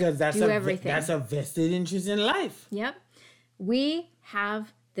for it. Because that's everything. That's a vested interest in life. Yep. We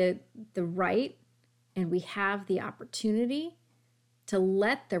have the right and we have the opportunity to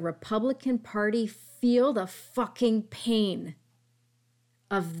let the Republican Party feel the fucking pain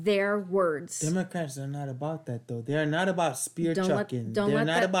of their words. Democrats are not about that, though. They are not about spear chucking. They're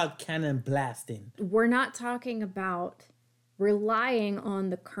not about cannon blasting. We're not talking about relying on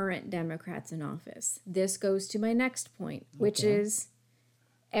the current Democrats in office. This goes to my next point, which is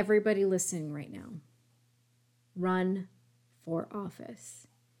everybody listening right now. Run for office.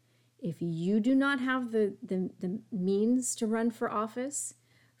 If you do not have the means to run for office,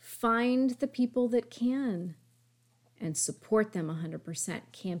 find the people that can and support them 100%.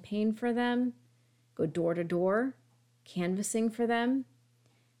 Campaign for them, go door to door, canvassing for them.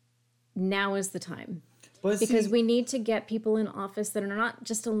 Now is the time. Because we need to get people in office that are not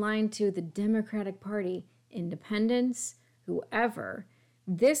just aligned to the Democratic Party, independents, whoever.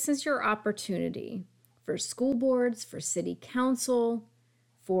 This is your opportunity for school boards, for city council,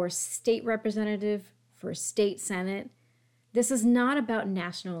 for state representative, for state senate. This is not about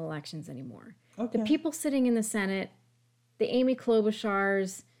national elections anymore. Okay. The people sitting in the Senate, the Amy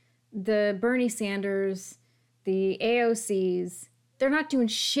Klobuchars, the Bernie Sanders, the AOCs, They're not doing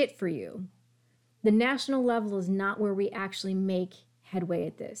shit for you. The national level is not where we actually make headway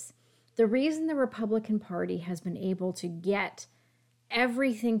at this. The reason the Republican Party has been able to get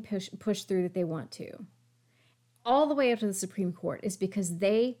everything pushed through that they want to, all the way up to the Supreme Court, is because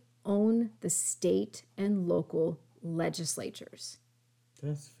they own the state and local legislatures.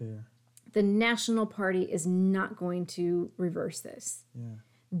 That's fair. The National Party is not going to reverse this. Yeah.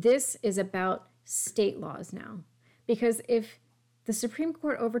 This is about state laws now. Because if the Supreme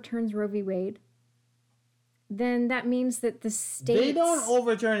Court overturns Roe v. Wade, then that means that the states... They don't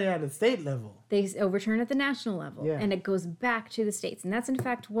overturn it at the state level. They overturn at the national level. Yeah. And it goes back to the states. And that's, in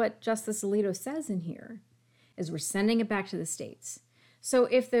fact, what Justice Alito says in here, is we're sending it back to the states. So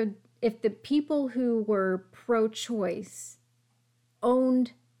if the people who were pro-choice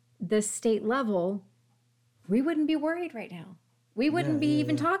owned the state level, we wouldn't be worried right now. We wouldn't be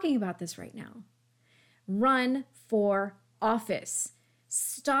even talking about this right now. Run for office.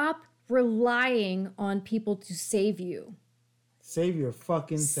 Stop relying on people to save you. Save your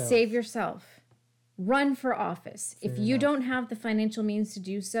fucking self. Save yourself. Run for office. If you don't have the financial means to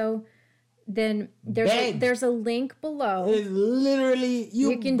do so, then there's a link below. It's literally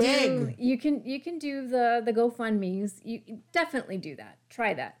you can beg. You can do the GoFundMe's. You definitely do that.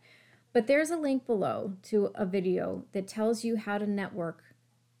 Try that. But there's a link below to a video that tells you how to network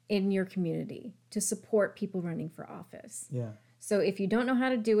in your community to support people running for office. Yeah. So if you don't know how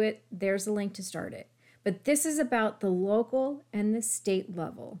to do it, there's a link to start it. But this is about the local and the state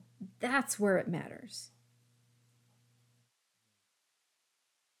level. That's where it matters.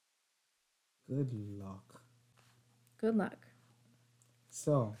 Good luck. Good luck.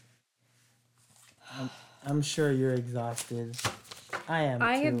 So, I'm sure you're exhausted. I am.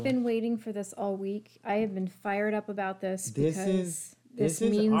 I too. have been waiting for this all week. I have been fired up about this because this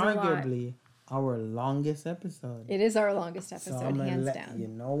is means arguably our longest episode. It is our longest episode, So I'm gonna hands let down. you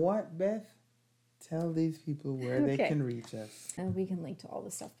know what, Beth? Tell these people where they Okay. can reach us. And we can link to all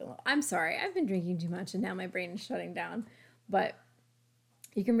the stuff below. I'm sorry, I've been drinking too much and now my brain is shutting down. But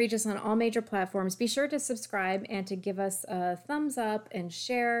you can reach us on all major platforms. Be sure to subscribe and to give us a thumbs up and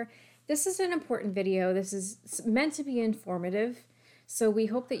share. This is an important video. This is meant to be informative. So we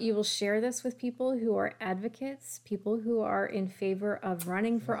hope that you will share this with people who are advocates, people who are in favor of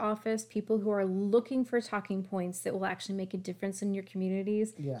running for office, people who are looking for talking points that will actually make a difference in your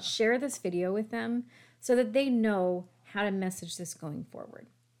communities. Yeah. Share this video with them so that they know how to message this going forward.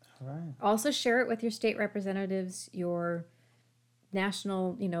 All right. Also share it with your state representatives, your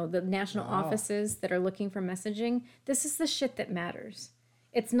national, the national offices that are looking for messaging. This is the shit that matters.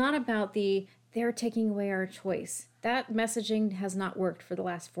 It's not about they're taking away our choice. That messaging has not worked for the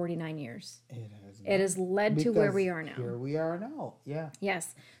last 49 years. It has led to where we are now. Here we are now. Yeah.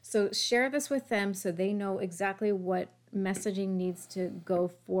 Yes. So share this with them so they know exactly what messaging needs to go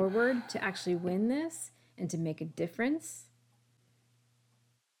forward to actually win this and to make a difference.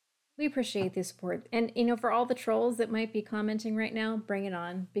 We appreciate the support. And, for all the trolls that might be commenting right now, bring it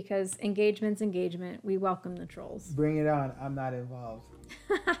on, because engagement's engagement. We welcome the trolls. Bring it on. I'm not involved.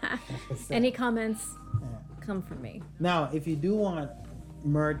 Any comments come from me. Now, if you do want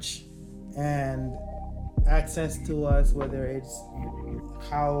merch and access to us, whether it's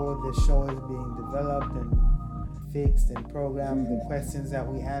how the show is being developed and fixed and programmed, the questions that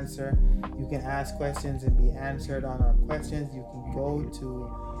we answer, you can ask questions and be answered on our questions. You can go to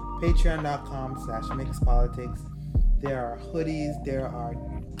patreon.com/mixedpolitics. There are hoodies, there are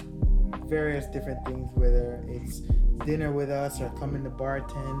various different things, whether it's dinner with us or coming to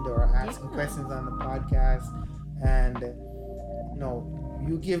bartend or asking questions on the podcast. And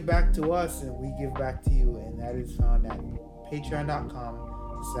you give back to us and we give back to you, and that is found at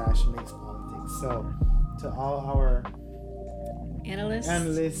patreon.com/mixedpolitics. So to all our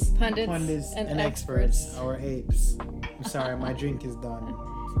analysts, pundits and experts, our apes. I'm sorry, my drink is done.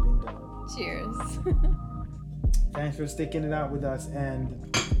 It's been done. Cheers. Thanks for sticking it out with us,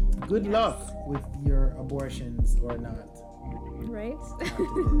 and good luck with your abortions or not. Right?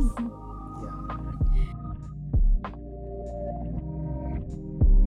 After this. Yeah.